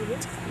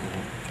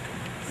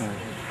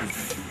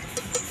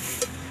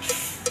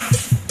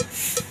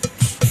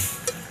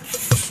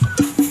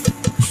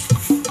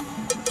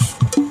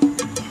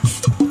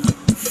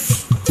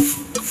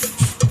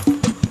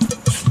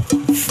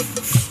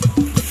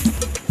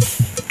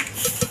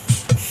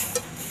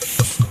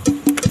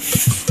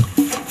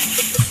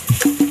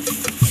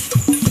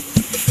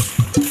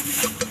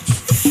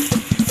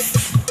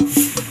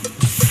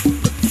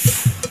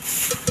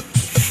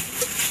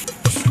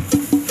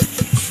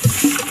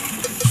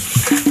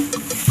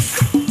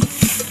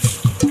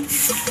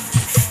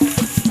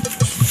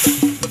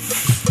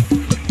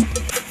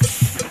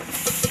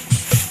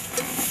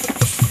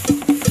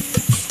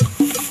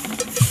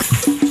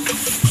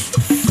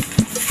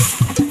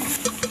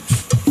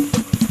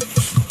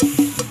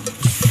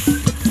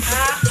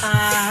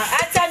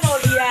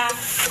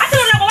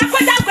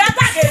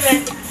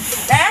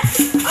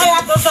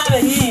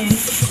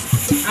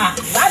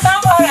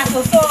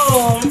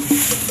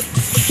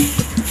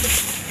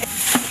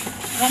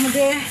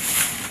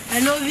 I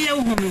love you,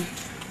 woman.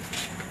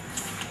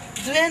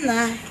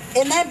 Duena,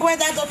 and I boy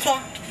that doctor.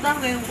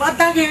 What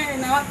again?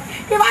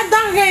 If I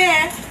don't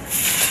hear,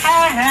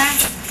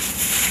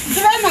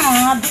 Duena.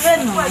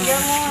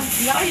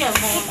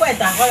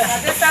 Quite a hole.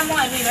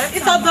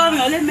 It's a dumb,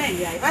 let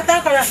me. What I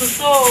call us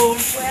so.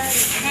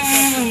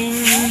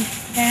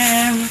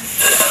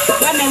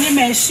 Let me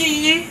may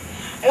she.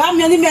 Let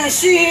me may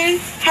she.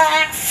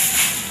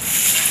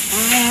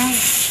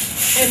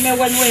 And me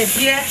when we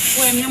beer,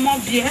 when you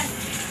want beer.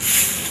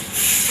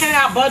 Can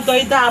I bought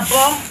the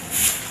double?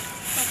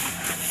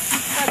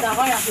 I don't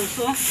want to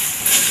so.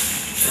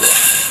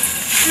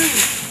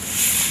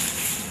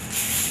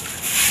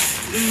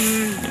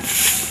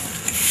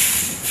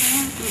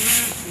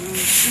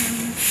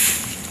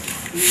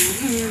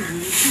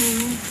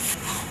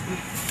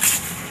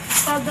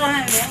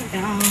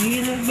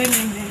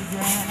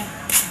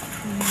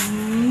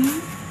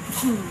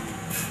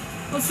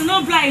 Você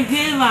não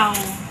blagueira,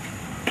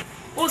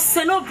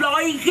 você não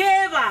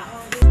blagueira.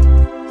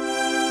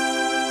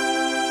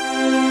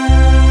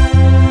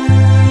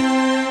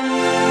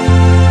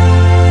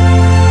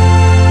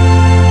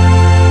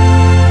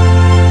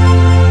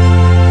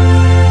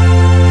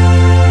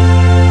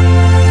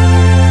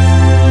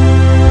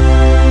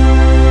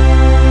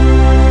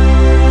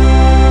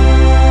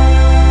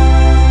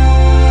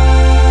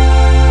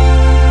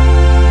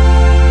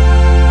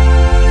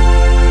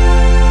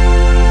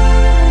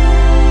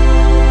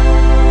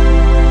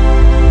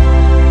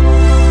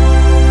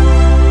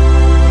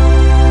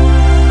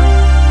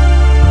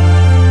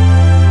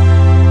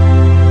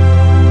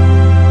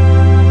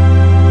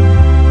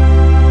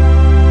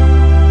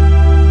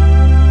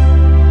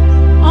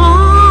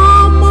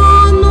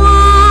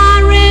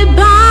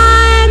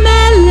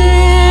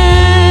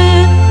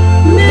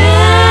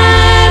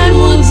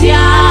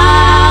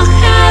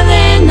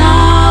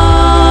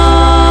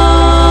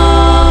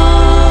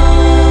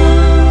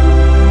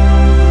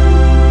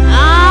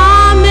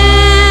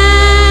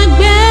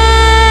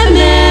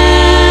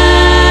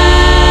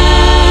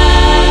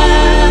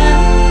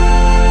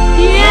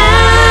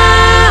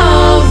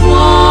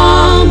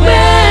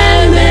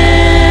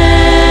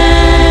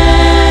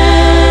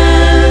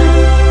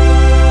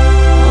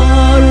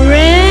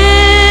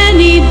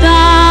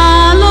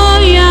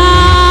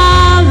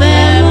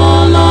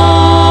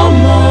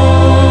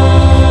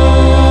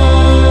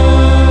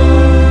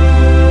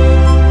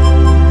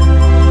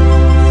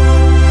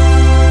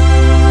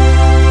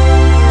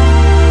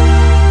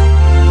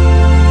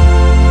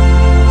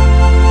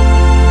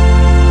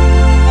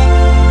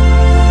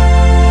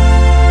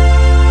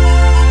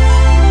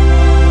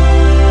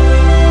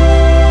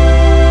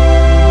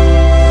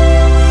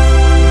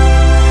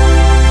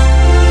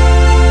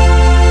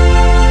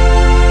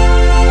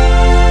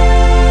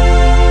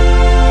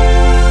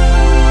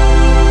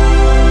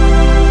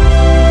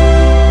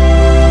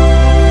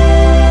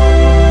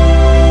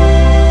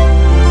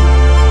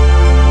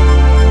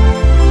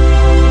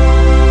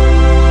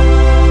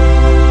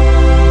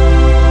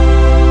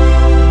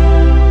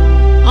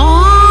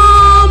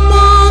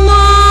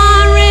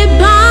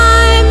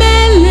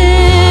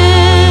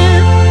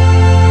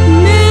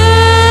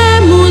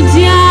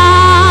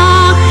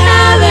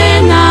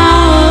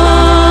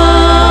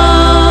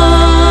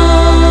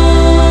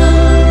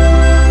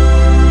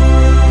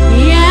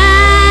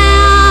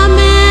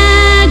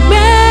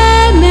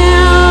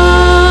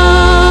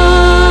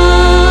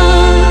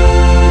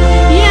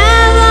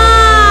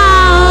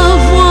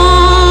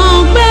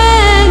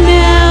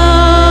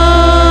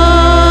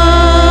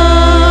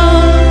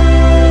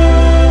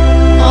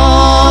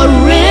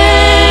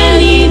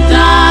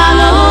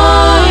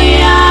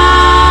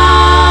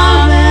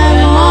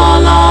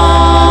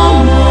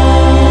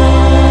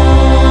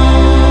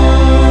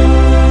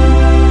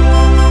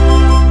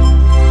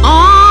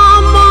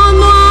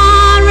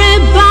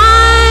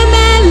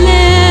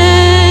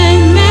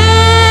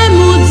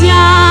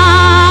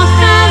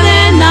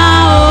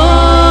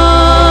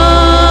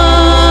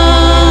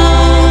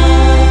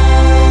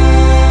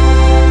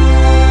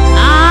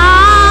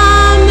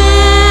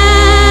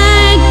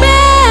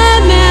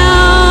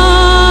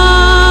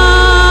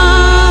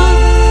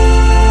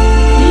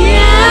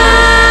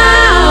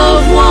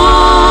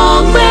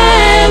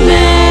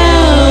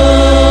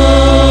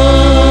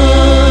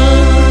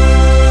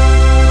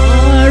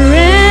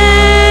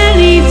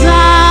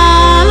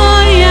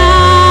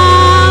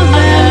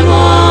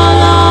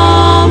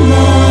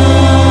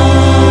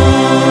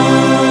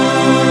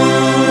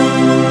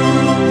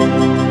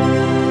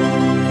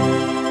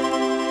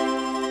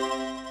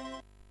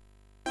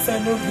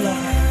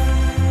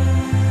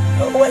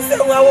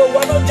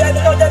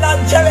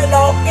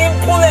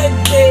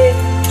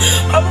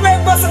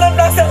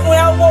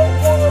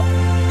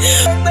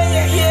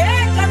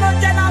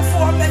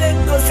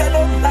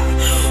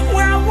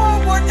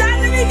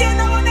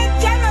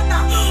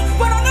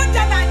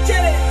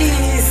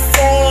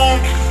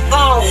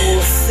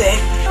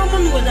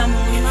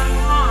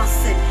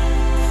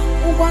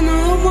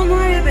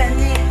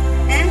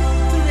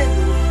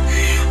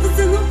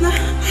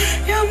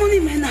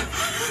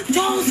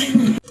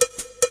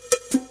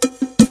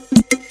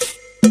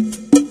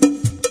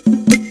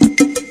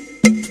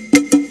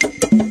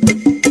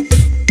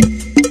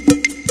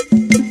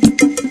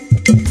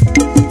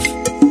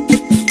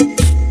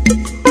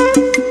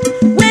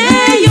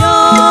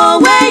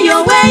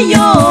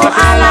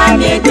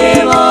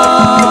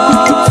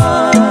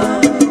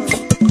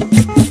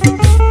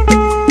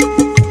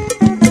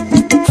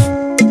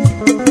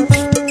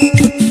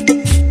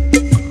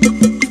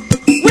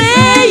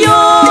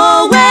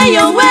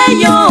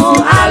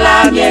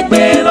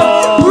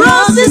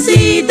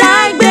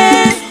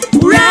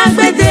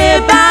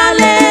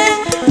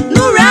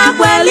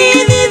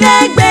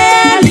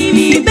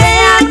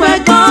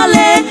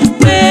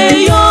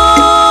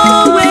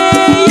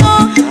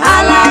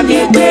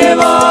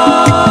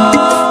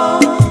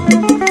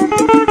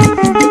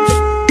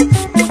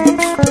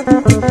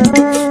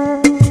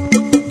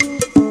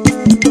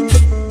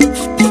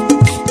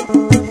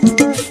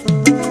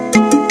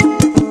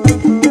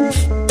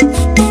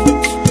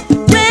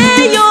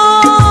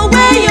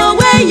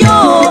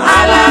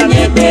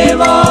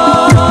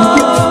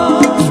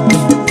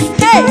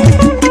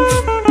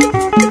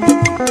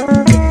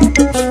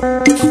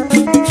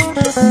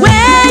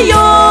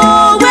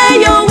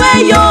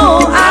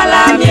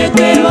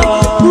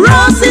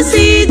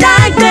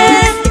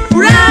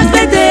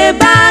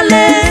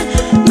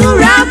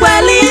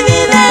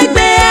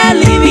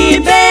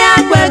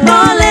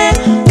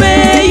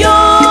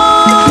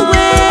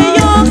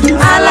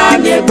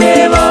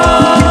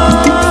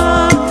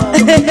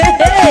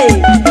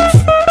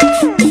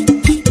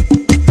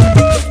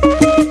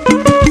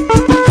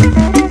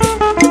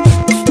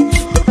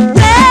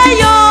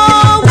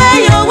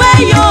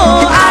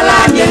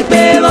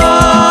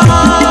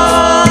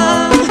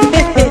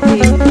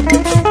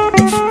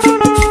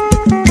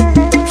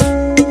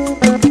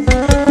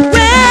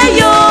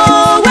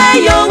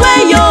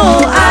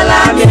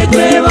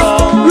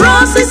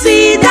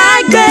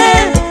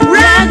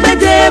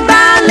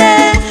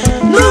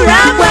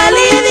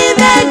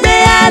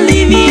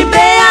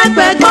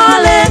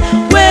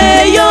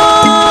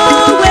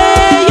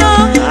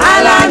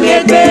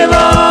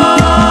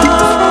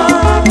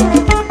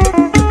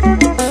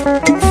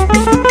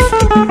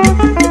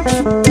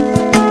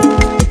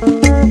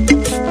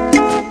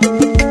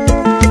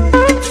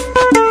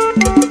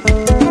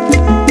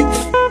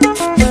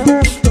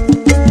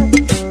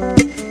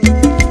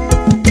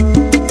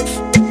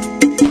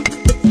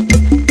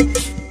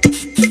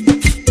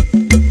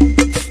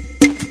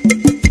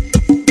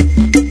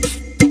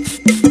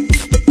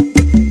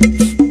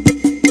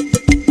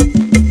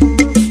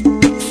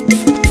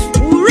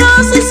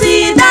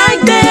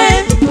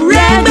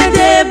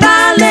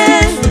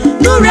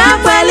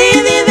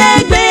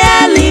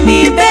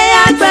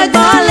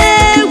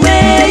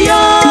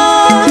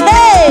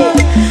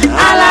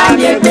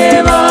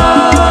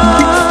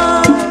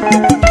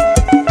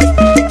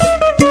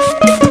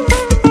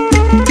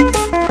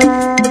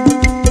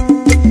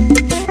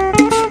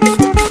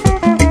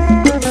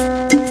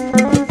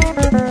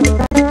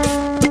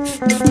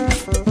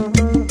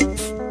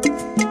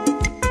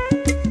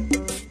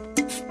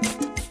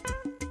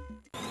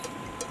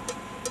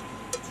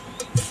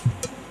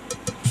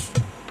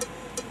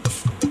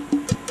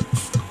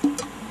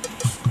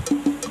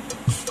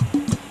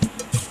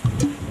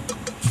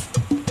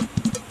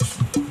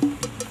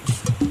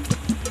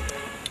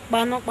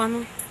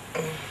 Pano.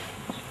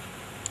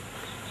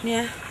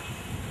 Yeah.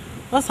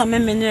 What's a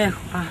memory?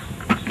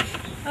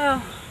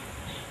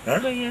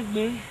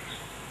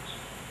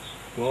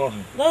 Oh.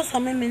 What's a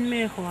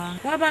memory?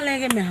 What about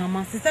like me,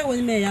 Hammer? Sister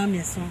with me, I'm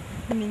your son.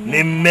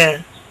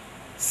 Name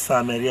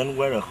Samarian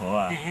wear a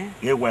hoa.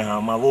 You wear her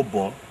my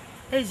ball.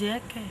 Is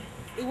it?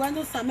 You want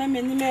to some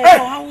memory?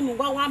 How you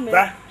go one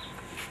minute?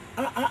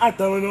 I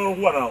don't know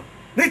what else.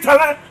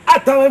 Nitala, I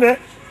tell me.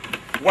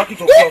 What is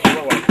your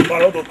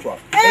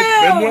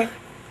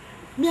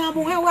Me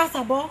amo he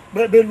wasa bo.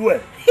 Be lu e.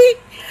 He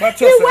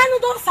wanu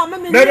do sama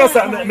me. Me do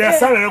sama me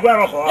sa me gwa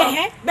ro ho.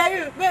 Be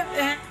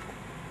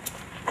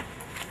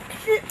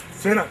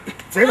Sena.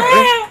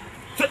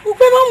 U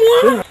pe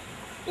mo.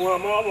 Wa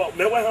mo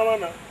me wa ha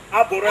na.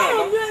 Abore ha.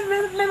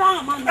 Me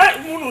ma ma.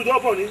 Mu nu do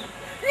bo ni.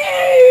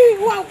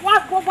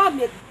 Wa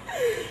me.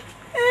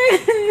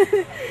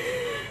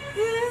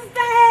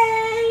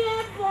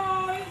 Stay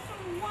boy.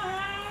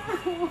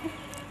 Wow.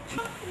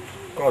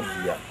 God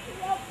ya.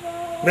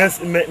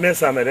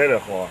 Mes amerere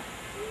ho.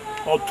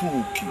 O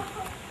tuki.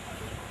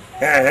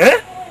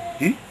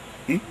 He.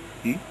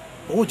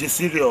 Oh, je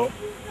serious.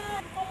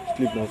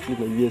 Sleep now.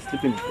 We are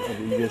sleeping.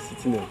 We are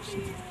sitting there.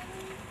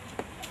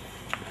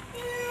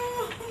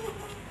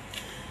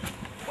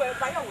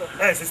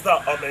 Hey, sister,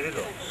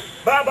 Omerido.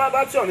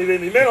 Ba, ti oni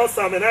me no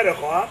samerere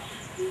ho.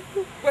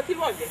 What you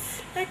want?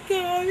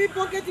 Okay, we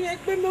pocket you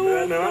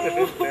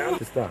Egbenuneghen.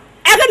 Sister.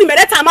 Ege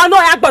mere ta ma no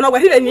ya gbona we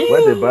hire ni.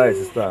 Where they buy,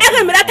 sister?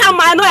 Ege mere ta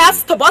ma no ya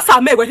to boss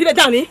me we hire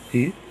down ni.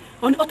 He?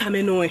 On ota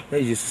me no e.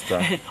 Where is your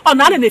sister?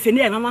 Ona na nefe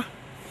ni e mama.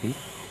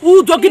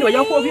 U dogin wa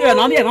yoko bi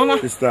na bi mama.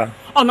 Sister.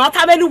 Ona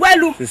ta belu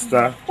welu.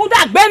 Sister. U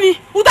da gbe mi,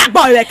 u da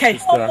gbon re ke. E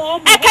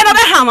ke no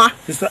be ha ma.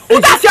 Sister. U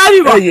da si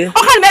ari wo.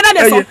 O kan me na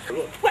de so.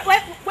 We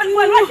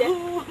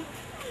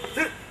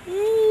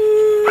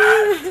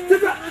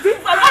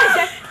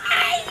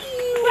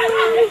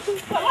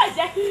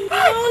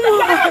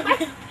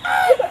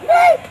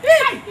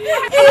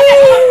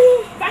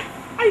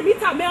ai mi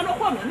ta me no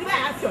ko no ni ba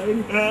ya si ore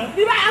ni.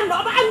 Ni ba ya no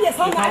ba nye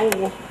so na.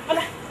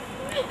 Ala.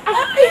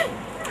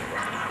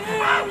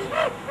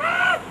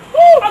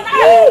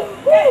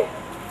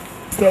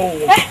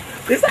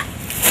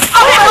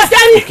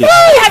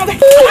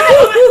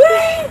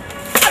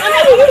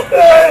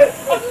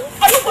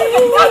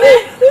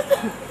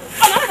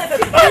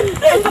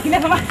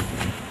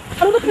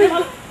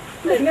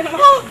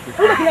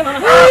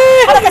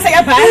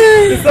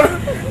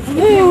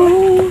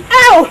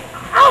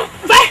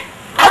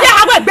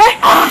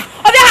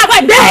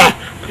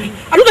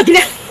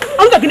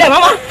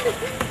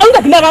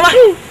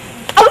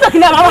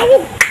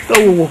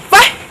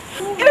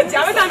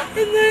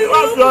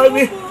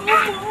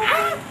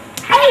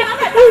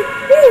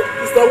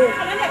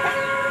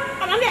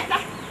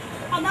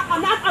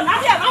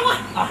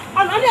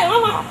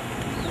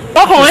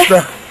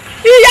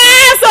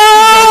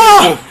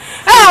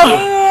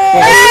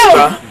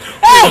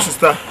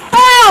 Sister.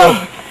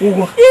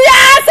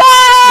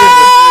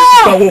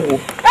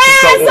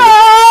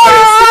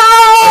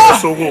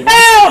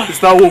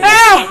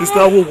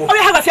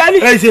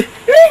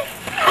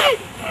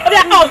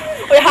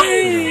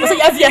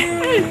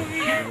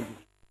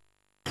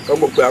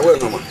 Ọmọ pé àwọn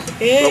ẹ̀hàn mà.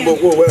 Ọmọ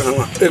owó owó ẹ̀hàn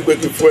mà. Ẹgbẹ́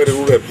kí fún ẹ̀rọ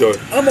rẹ̀ bí ọ.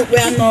 Ọmọ pé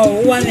àná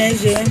wà ní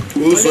ẹ̀jẹ̀.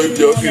 Ó sọ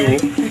ìdí ọbí wọn.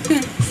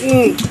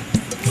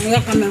 Ọ̀gá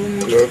kan mẹ́rin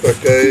mọ́. Ìjọba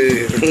kẹ́kẹ́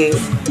yìí.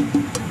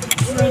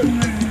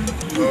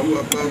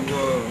 Ọwọ́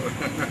pàbọ̀.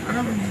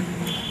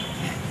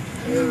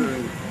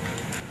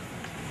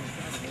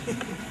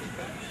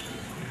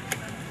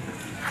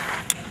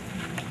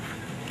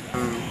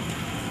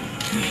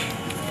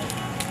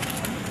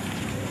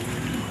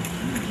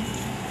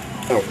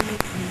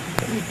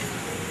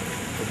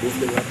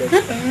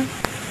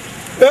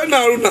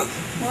 Naruna.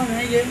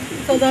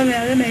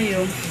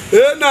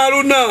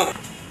 Naruna.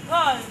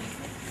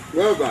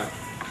 Well, bye.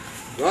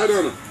 I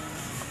don't know.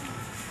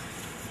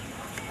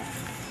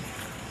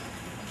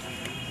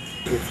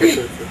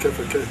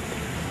 Okay.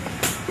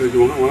 We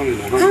don't want to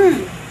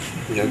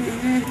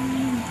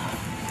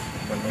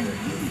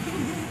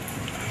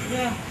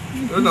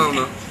know.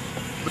 No.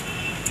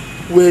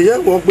 We ya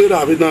walk with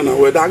Abidana,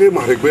 where Dagi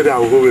might be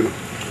our going.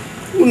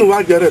 You know,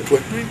 I get it.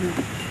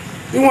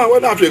 You want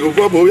what I feel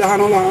go for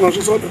Yahana or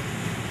so.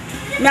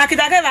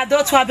 Nakidaka va do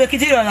to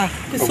abekidira.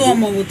 So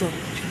moto.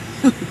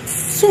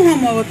 So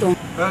moto.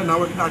 Now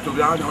we got to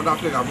be on that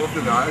thing above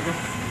the guy.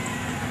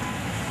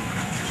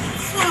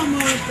 So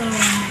moto.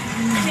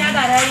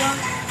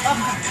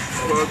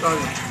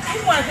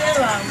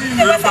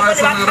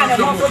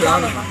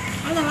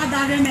 Allora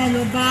dare me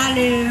lo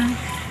vale.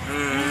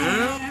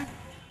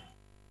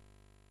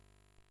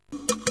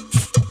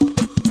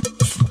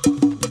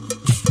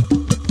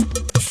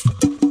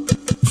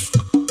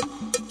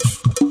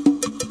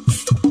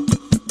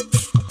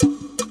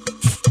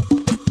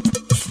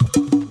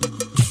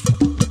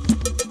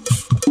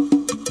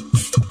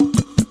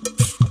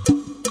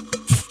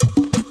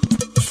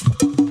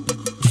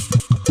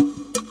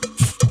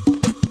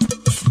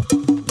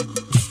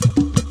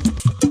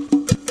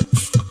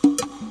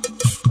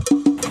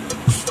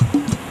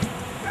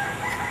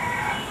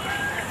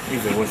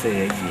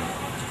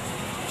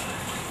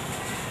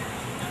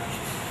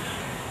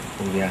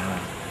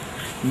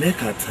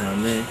 Make a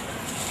time,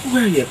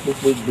 where you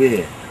put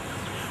bear,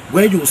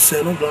 where you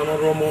sell no plan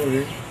or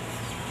more.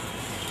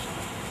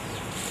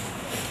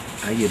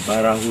 Are you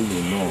barra who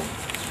you know?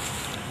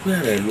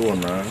 Where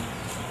alone,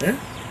 eh?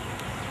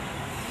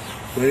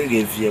 Where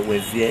give you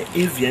with you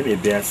if you may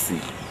bear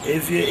see,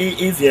 if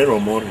you're a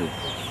more.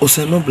 O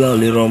se no bla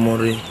little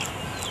more,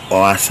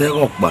 or I say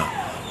up back,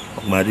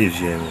 my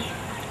review.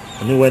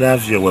 Only whether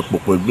have you were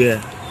put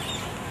bear.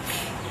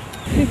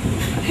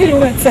 You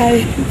went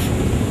say.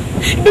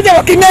 You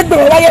don't get me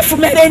away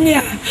from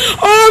Medenia.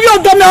 Oh,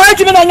 you don't know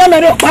anything about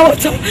your power.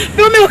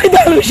 You may look at the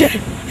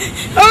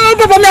oh,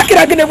 Papa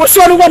Nakira was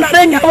sort of one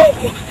arena. Oh,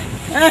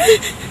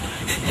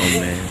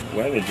 man,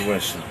 where is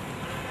the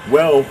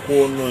well,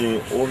 who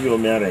know all your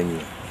marrying?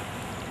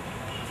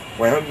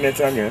 Why have met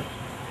Anya?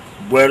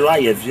 Well,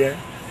 I have ye,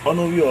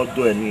 honor your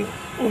doing,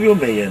 who you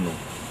may know.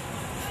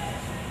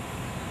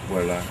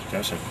 Well,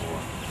 just a call.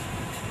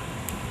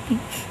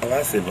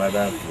 I say, but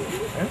that, I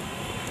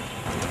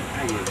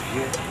have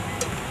ye.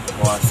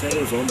 Or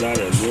sellers on that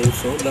and roll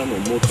so down on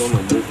motor on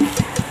motor.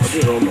 I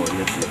did all my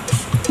nephew.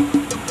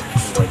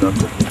 I got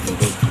to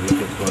make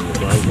it on the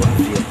drive one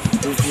here.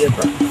 Who's here?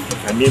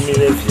 I mean, me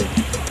live here.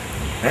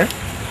 Eh?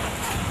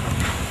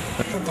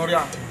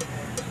 Korea.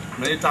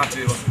 Many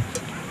taxi.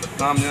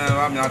 Namia,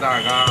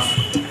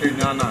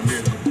 Kenyana,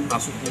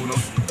 Asukuno.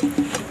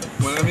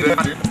 When I mean,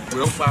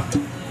 we'll pass.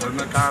 When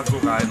the cars go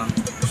by now.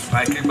 I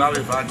came back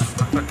with that.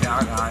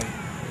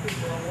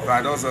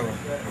 I don't know.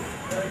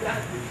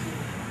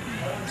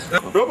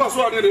 Do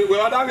passo ali, we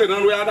ada ke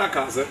nan we ada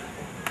kase.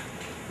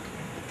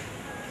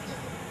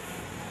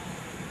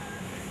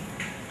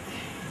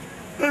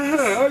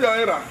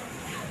 Oya era.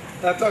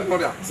 Ata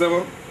gloria, c'est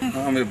bon.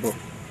 Ah mais bon.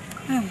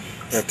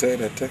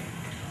 Ete.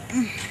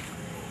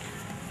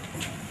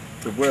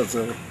 Tu bois ça.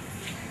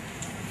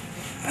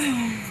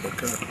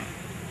 OK.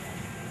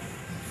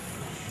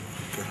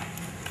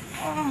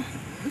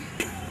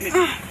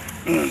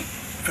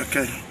 OK.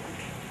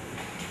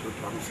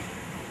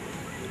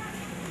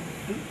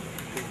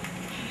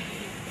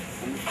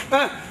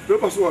 Do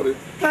passo ali.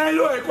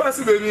 Yo e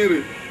quase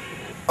venire.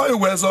 Oya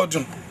we zo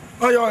dun.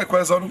 Oya e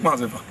quase zo dun ma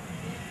se fa.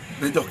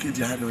 Lejo ki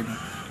di ari oni.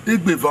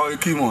 Igbe va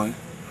ki mo e.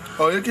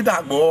 Oye ki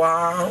dagbo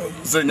wa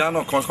zenya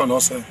no kon no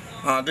se.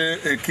 Ade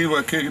e ki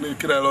we ki ni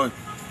kire lo.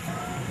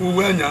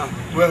 Uwe nya,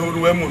 we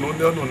hu we mu no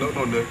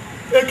de.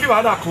 E ki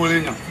wa da ko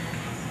le nya.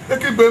 E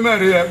ki gbe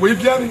mere e we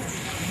bia ni.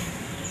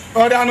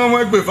 Ore anu mo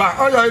egbe va.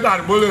 Oyo i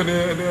dagbo le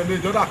ni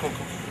jo da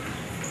kokon.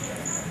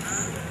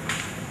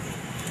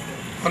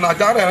 Ona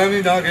jare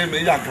mi da ke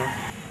me ya kan.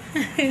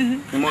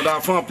 Mo da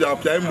fun pia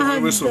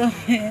mu we so.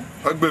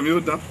 Agbe mi o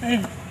dan.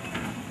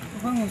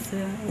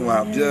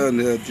 Wa bien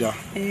le dia.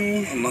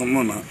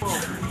 Maman na.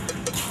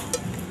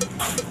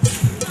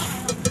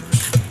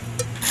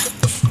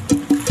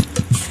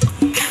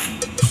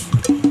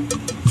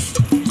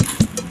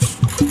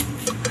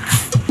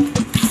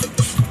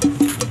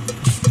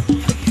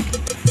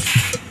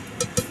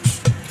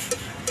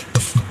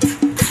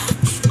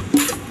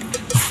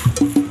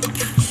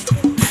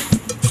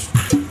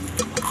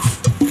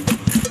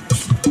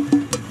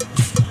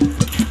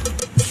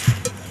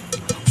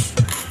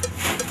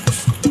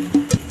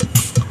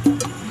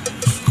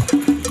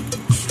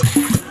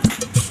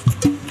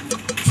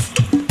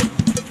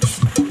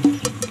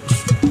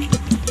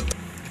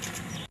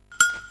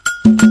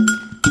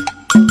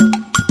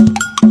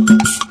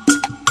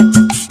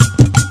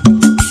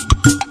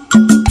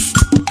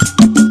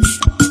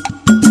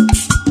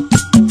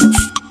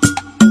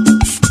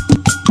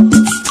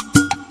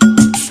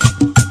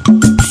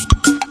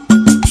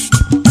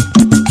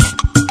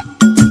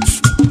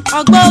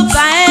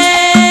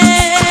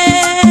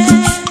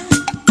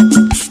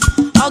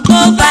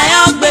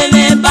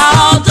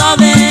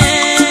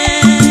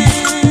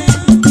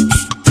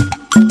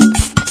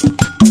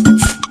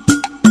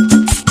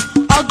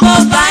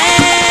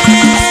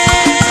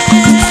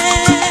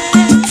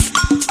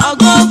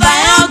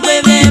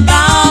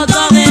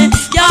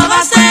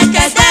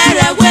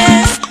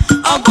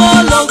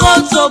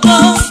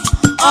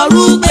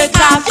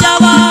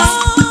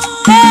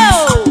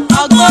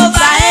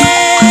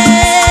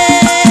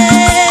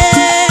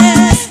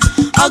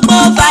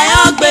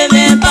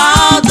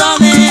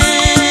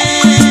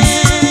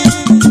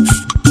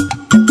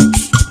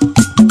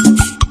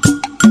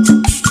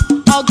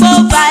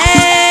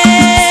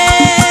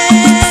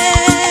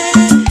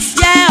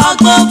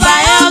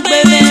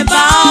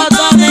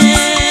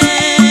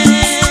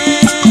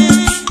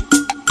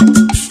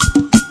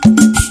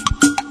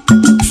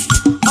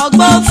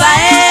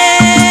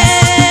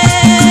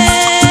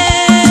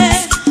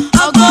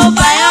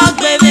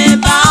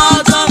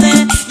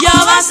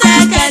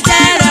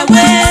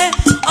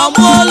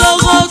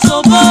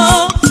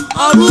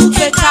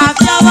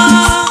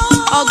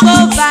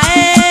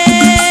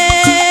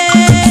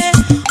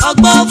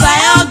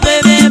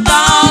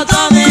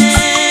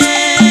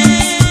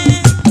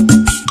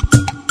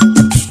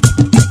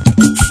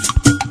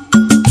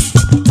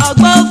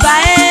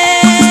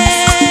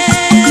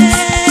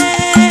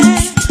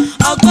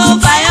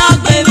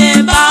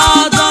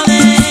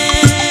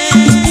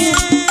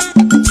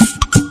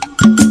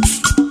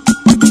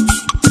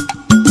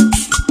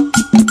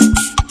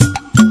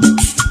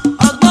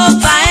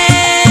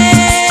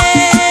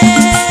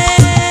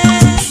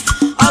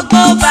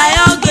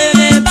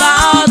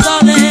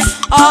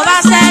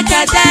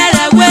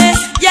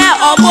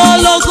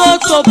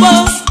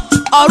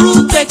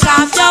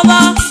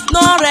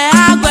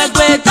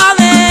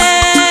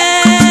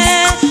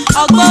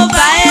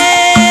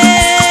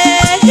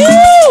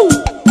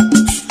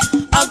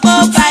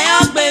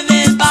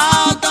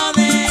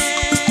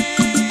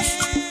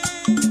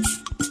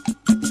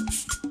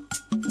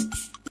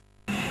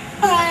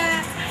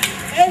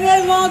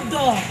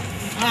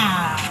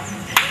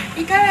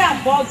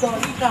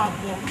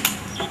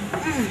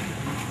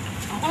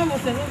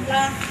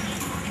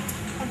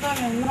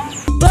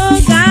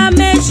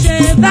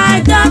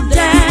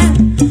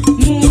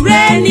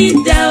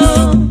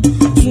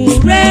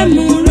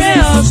 Mure,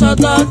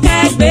 ọsọdọ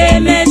kẹgbẹ́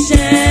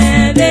mẹ́sẹ̀.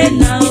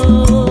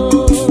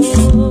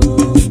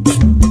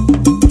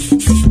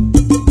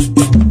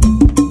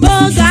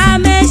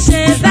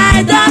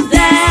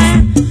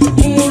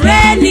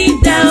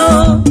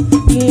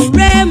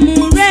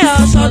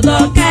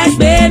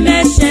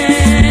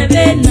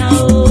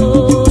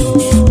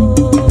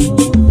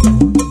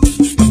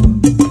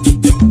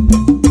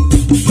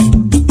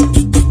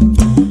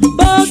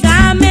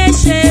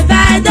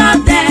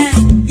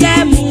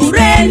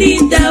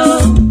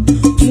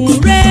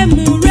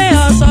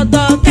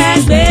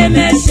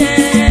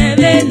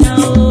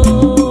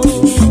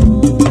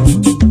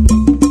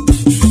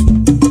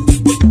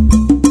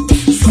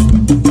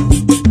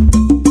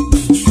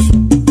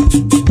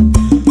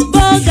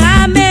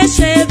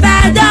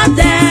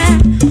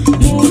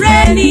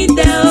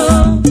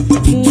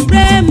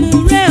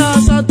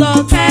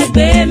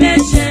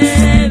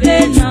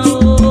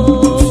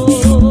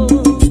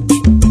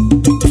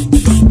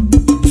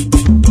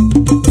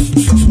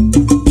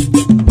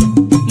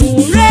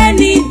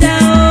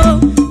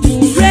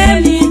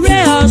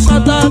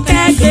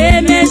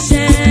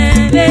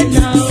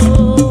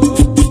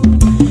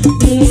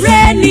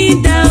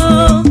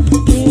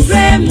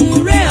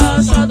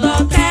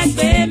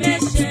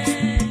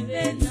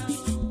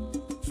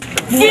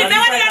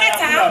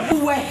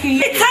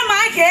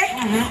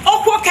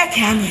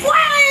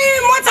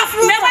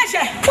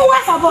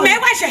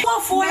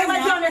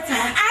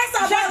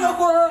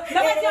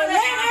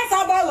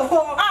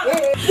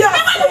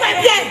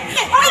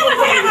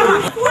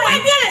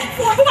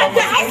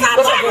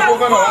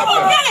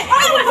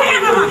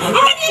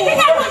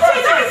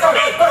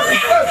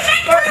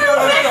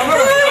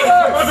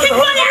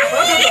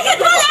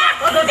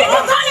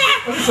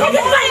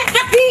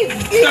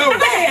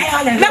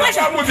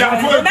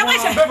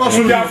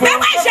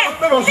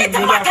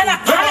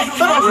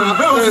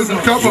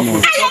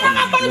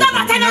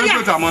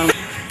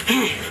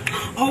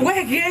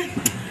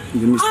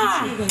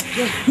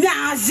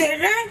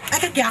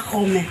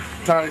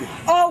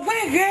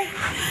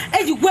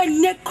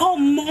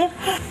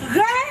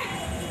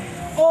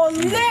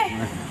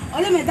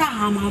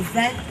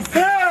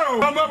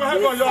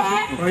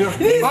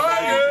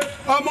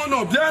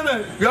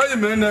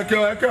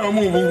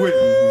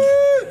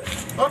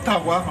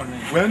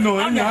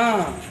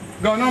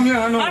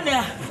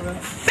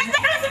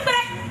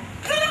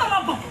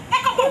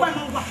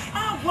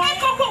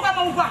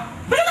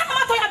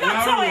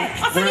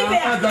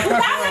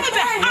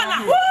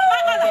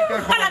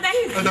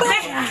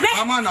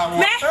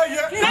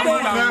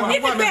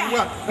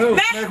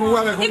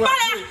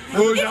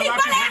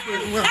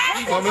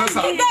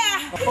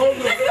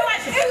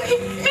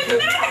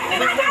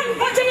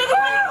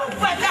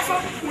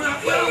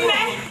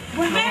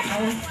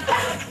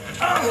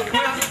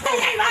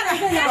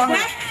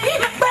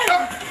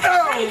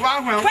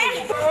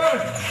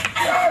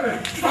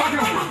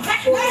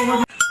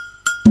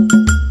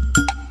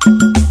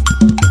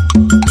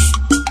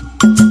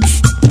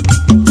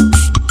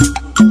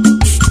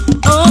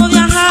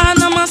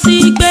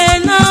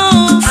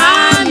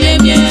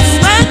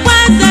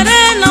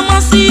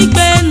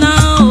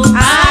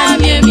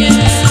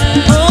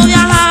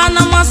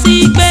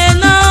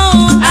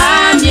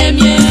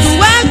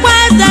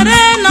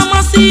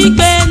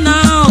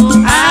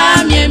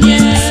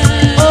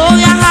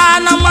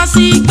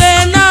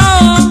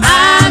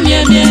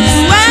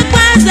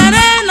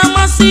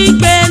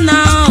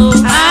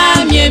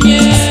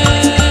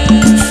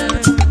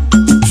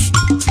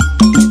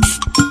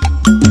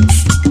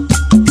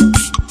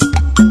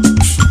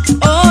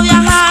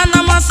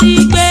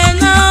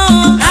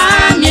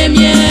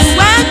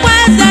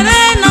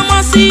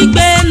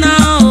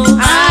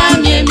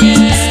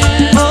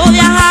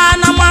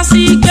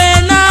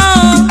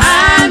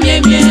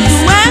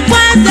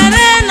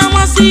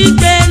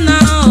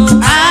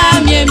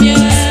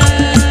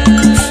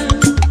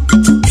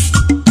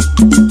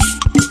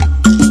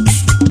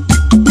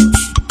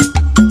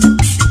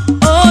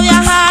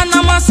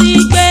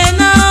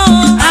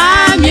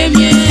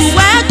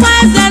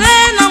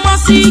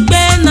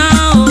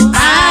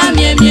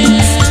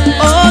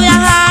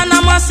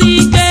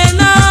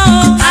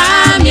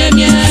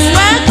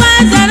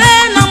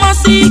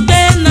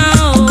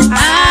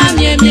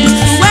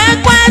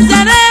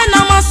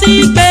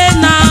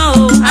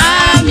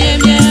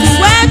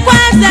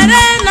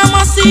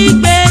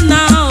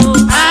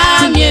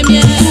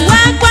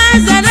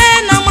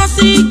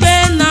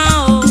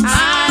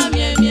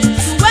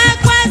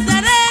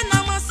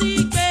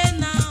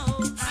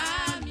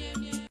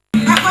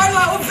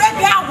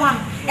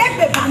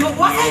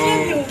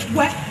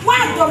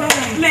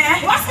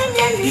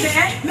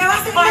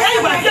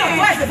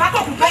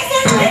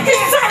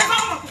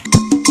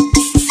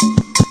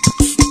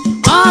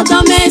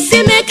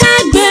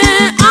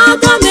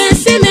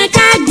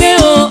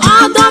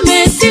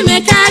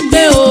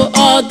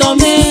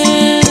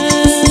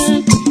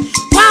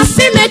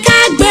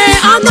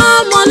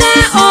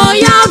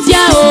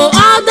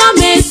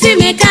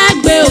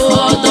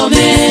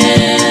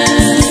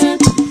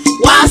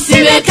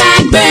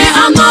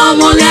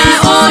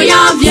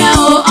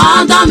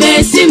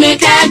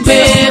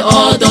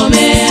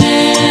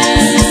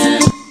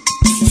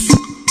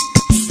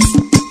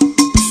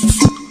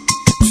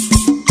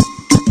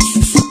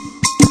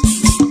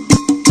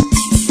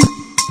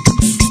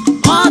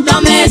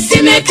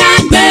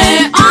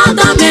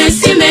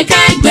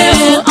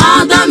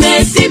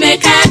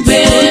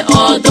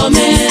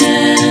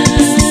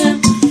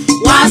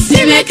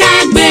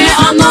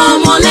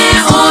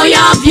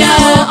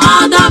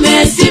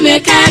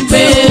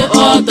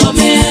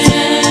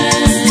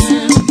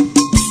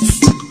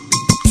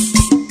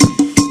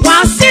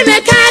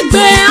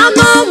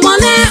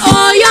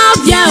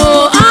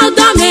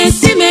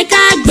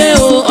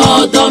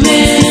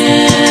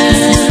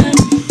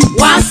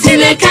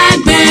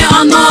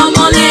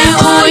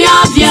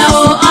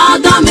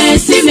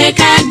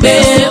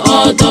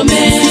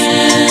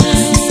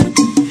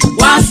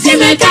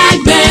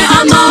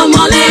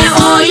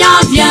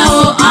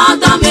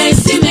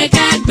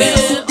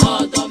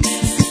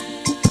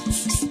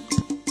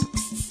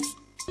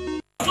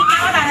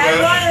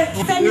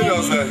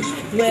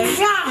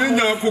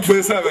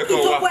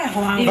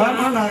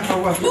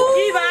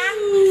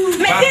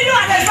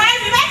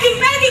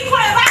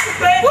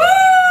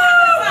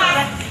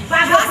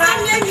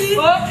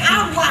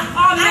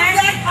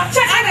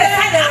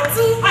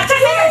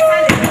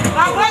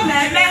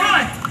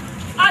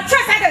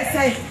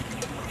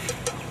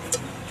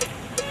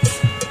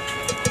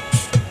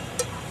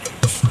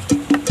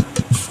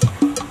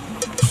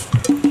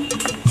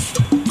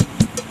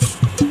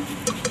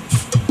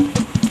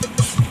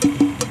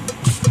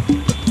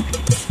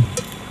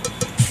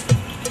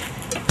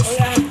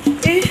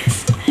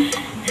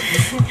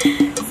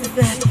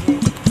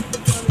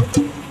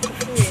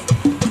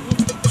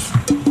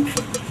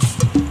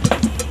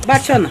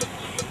 Bachana.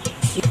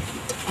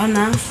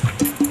 Ana.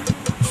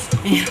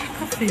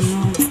 Coffee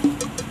no.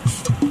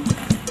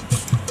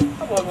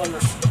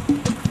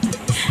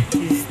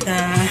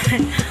 Sister.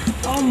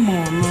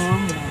 No.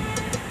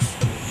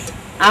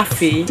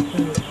 Afi.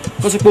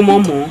 Você pôr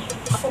mamão.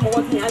 Afo mo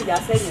wọ́n ti aja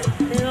senya.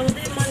 Não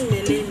dei man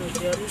mele no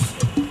jori.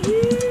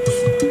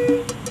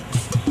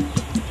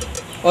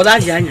 Oda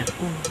janya.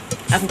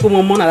 Afi pôr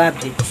mamão na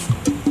labi.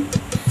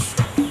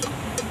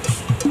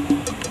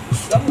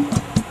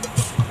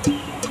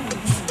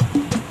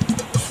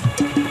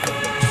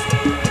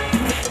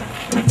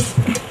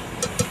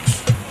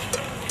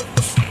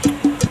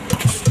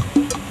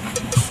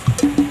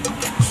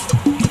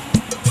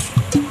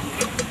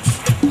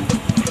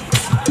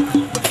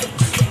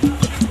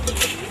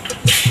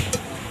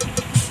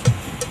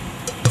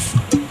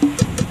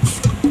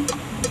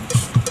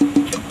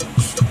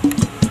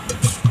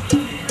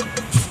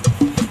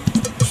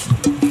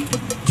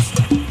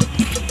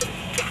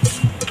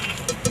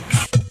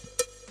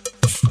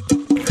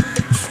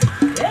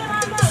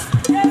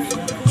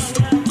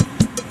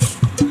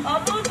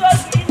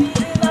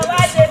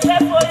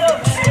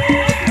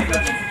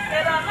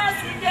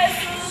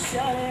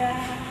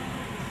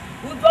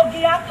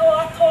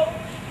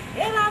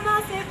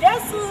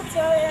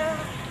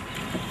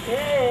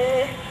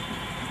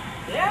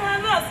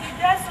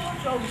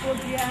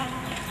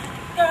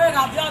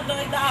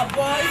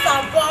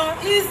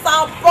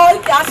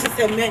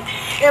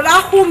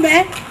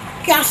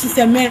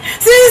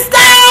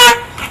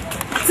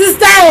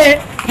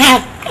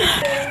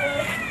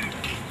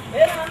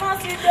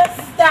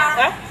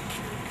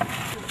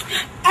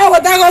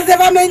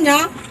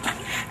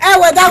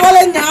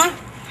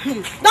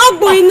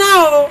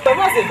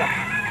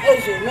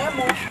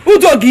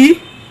 Udogi.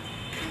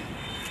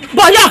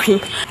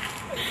 Boyoki.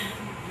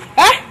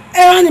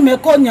 Ewa ni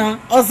mekonya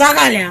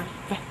ozagalya.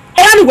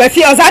 Ewa ni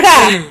wefi ozaga.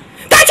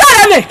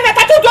 Tachara me.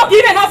 Tatu dogi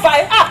me no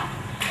fai.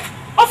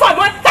 Ofa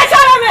mo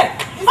tachara me.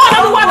 Ona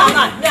lu wa na.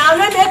 Me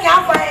ame me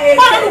ka fa e.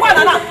 Ona lu wa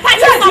na.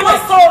 Tachara me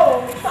so.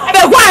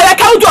 Ebe gwa ya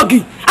ka udogi.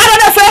 Ara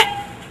na fe.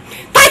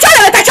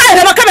 Tachara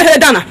me ma ka me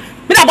dana.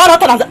 Mi na bolo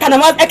to na kana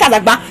ma e ka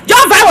dagba. Jo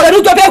vai wo le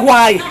nu do be gwa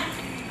ai.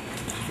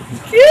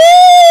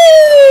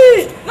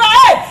 No,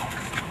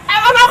 I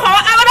want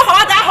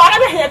to that hard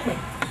and hit me.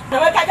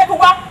 Never catch a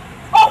kuwa.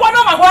 Oh, one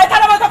of my boy, tell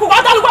them to go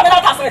out and go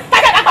without us.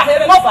 Take it back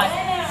here, no fight.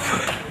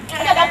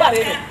 Take it back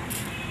here.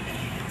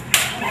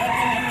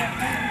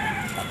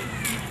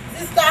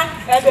 Sister,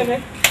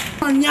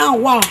 Nya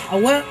wa,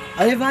 awe,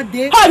 ever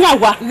day. oh, no,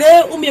 what?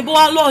 Le umi bo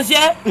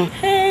aloje.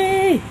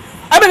 Hey,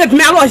 I been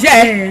me aloje.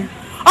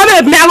 I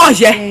been me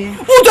aloje.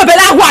 Who to be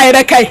that why,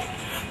 okay?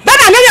 Then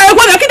I know you're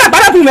going to get a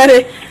better woman.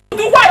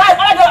 Do what I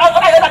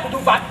like to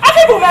do. I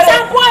think we're going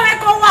to go.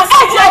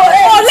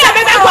 Oh, let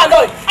me back one.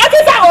 I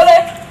think I will.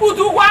 Who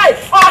do why?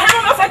 Or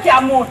how much I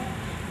can more.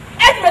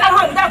 Every man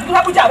who does do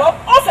have a job,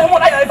 also more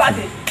like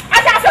everybody. I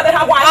can't feel that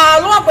I want.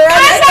 Look,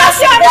 I can't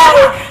see that.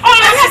 Oh,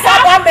 I can't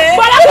stop that man.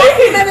 But I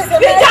think you know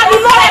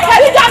that.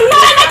 You don't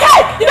know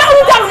that. You know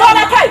who don't know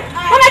that.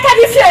 When I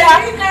can't see it,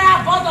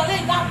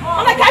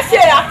 when I can't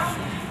see it,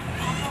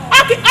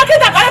 I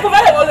can't have a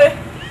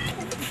better.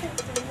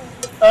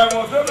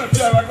 Mo fẹ́ mi fi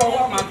ẹ̀rọ kọ́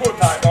wá máa kó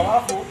ta ẹ̀kọ́ wá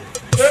fún.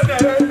 Ṣé ní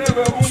ẹ̀rẹ́ ní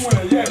ẹ̀rọ ń mú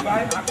ẹ̀yẹ ẹ̀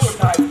báyìí máa kó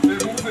ta lè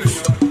mú sí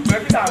èèyàn.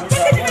 Mẹ́bí náà wọ́n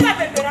yà wọ́n.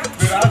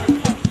 Bẹ̀rẹ̀ á ti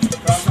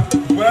kàṣà.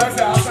 Wẹ́rẹ́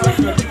sẹ́ àṣà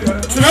ìgbẹ́ bí ẹ̀rẹ́.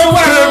 Ṣé wọ́n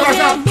wà lẹ́yìn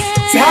kàṣà?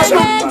 Ṣé àṣà?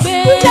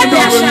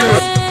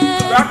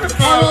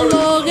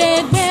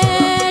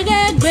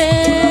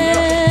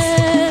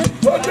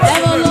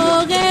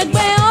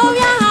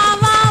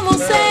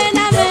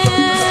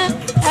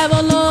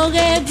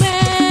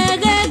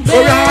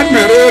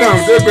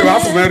 Gbé wá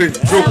fún mẹ́rin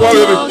yòókù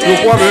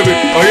ọ̀rẹ́bẹ̀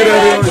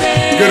ọ̀yẹ́rẹ́rẹ́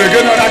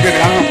gẹ̀rẹ́gẹ́ náà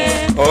dàgẹ̀dẹ̀ ahọ́n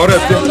ọ̀rẹ́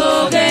tẹ́.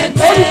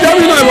 ó ní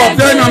jẹ́mi náà ìwọ̀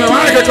tẹ́ iná náà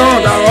wáyé kẹ́kọ̀ọ́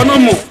ọ̀dà ọ̀nà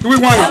mọ̀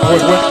wíwọ́n àná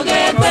ọ̀gbẹ́.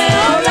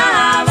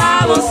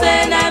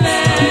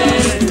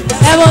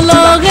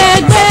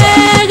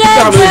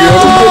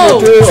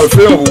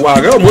 ọ̀fẹ́ ọ̀wùwà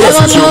rẹ̀ ọ̀múlẹ̀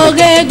sí ṣòwò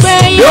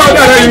yóò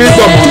dẹ̀rẹ̀ yìí ní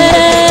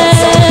gbọ̀mọ̀.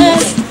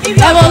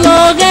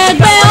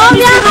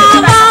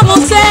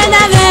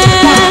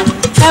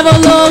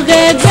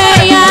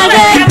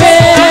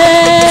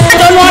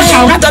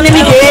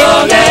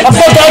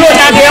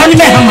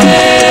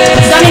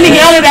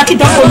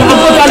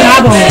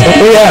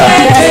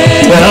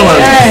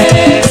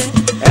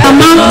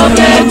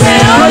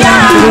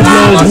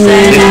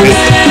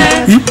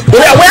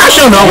 Where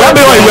action now? Where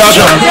be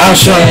action?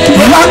 Action.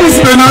 You have this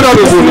another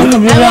level.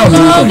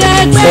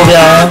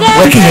 Where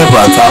working here,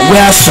 brother?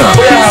 Where action?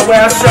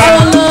 Where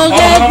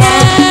action?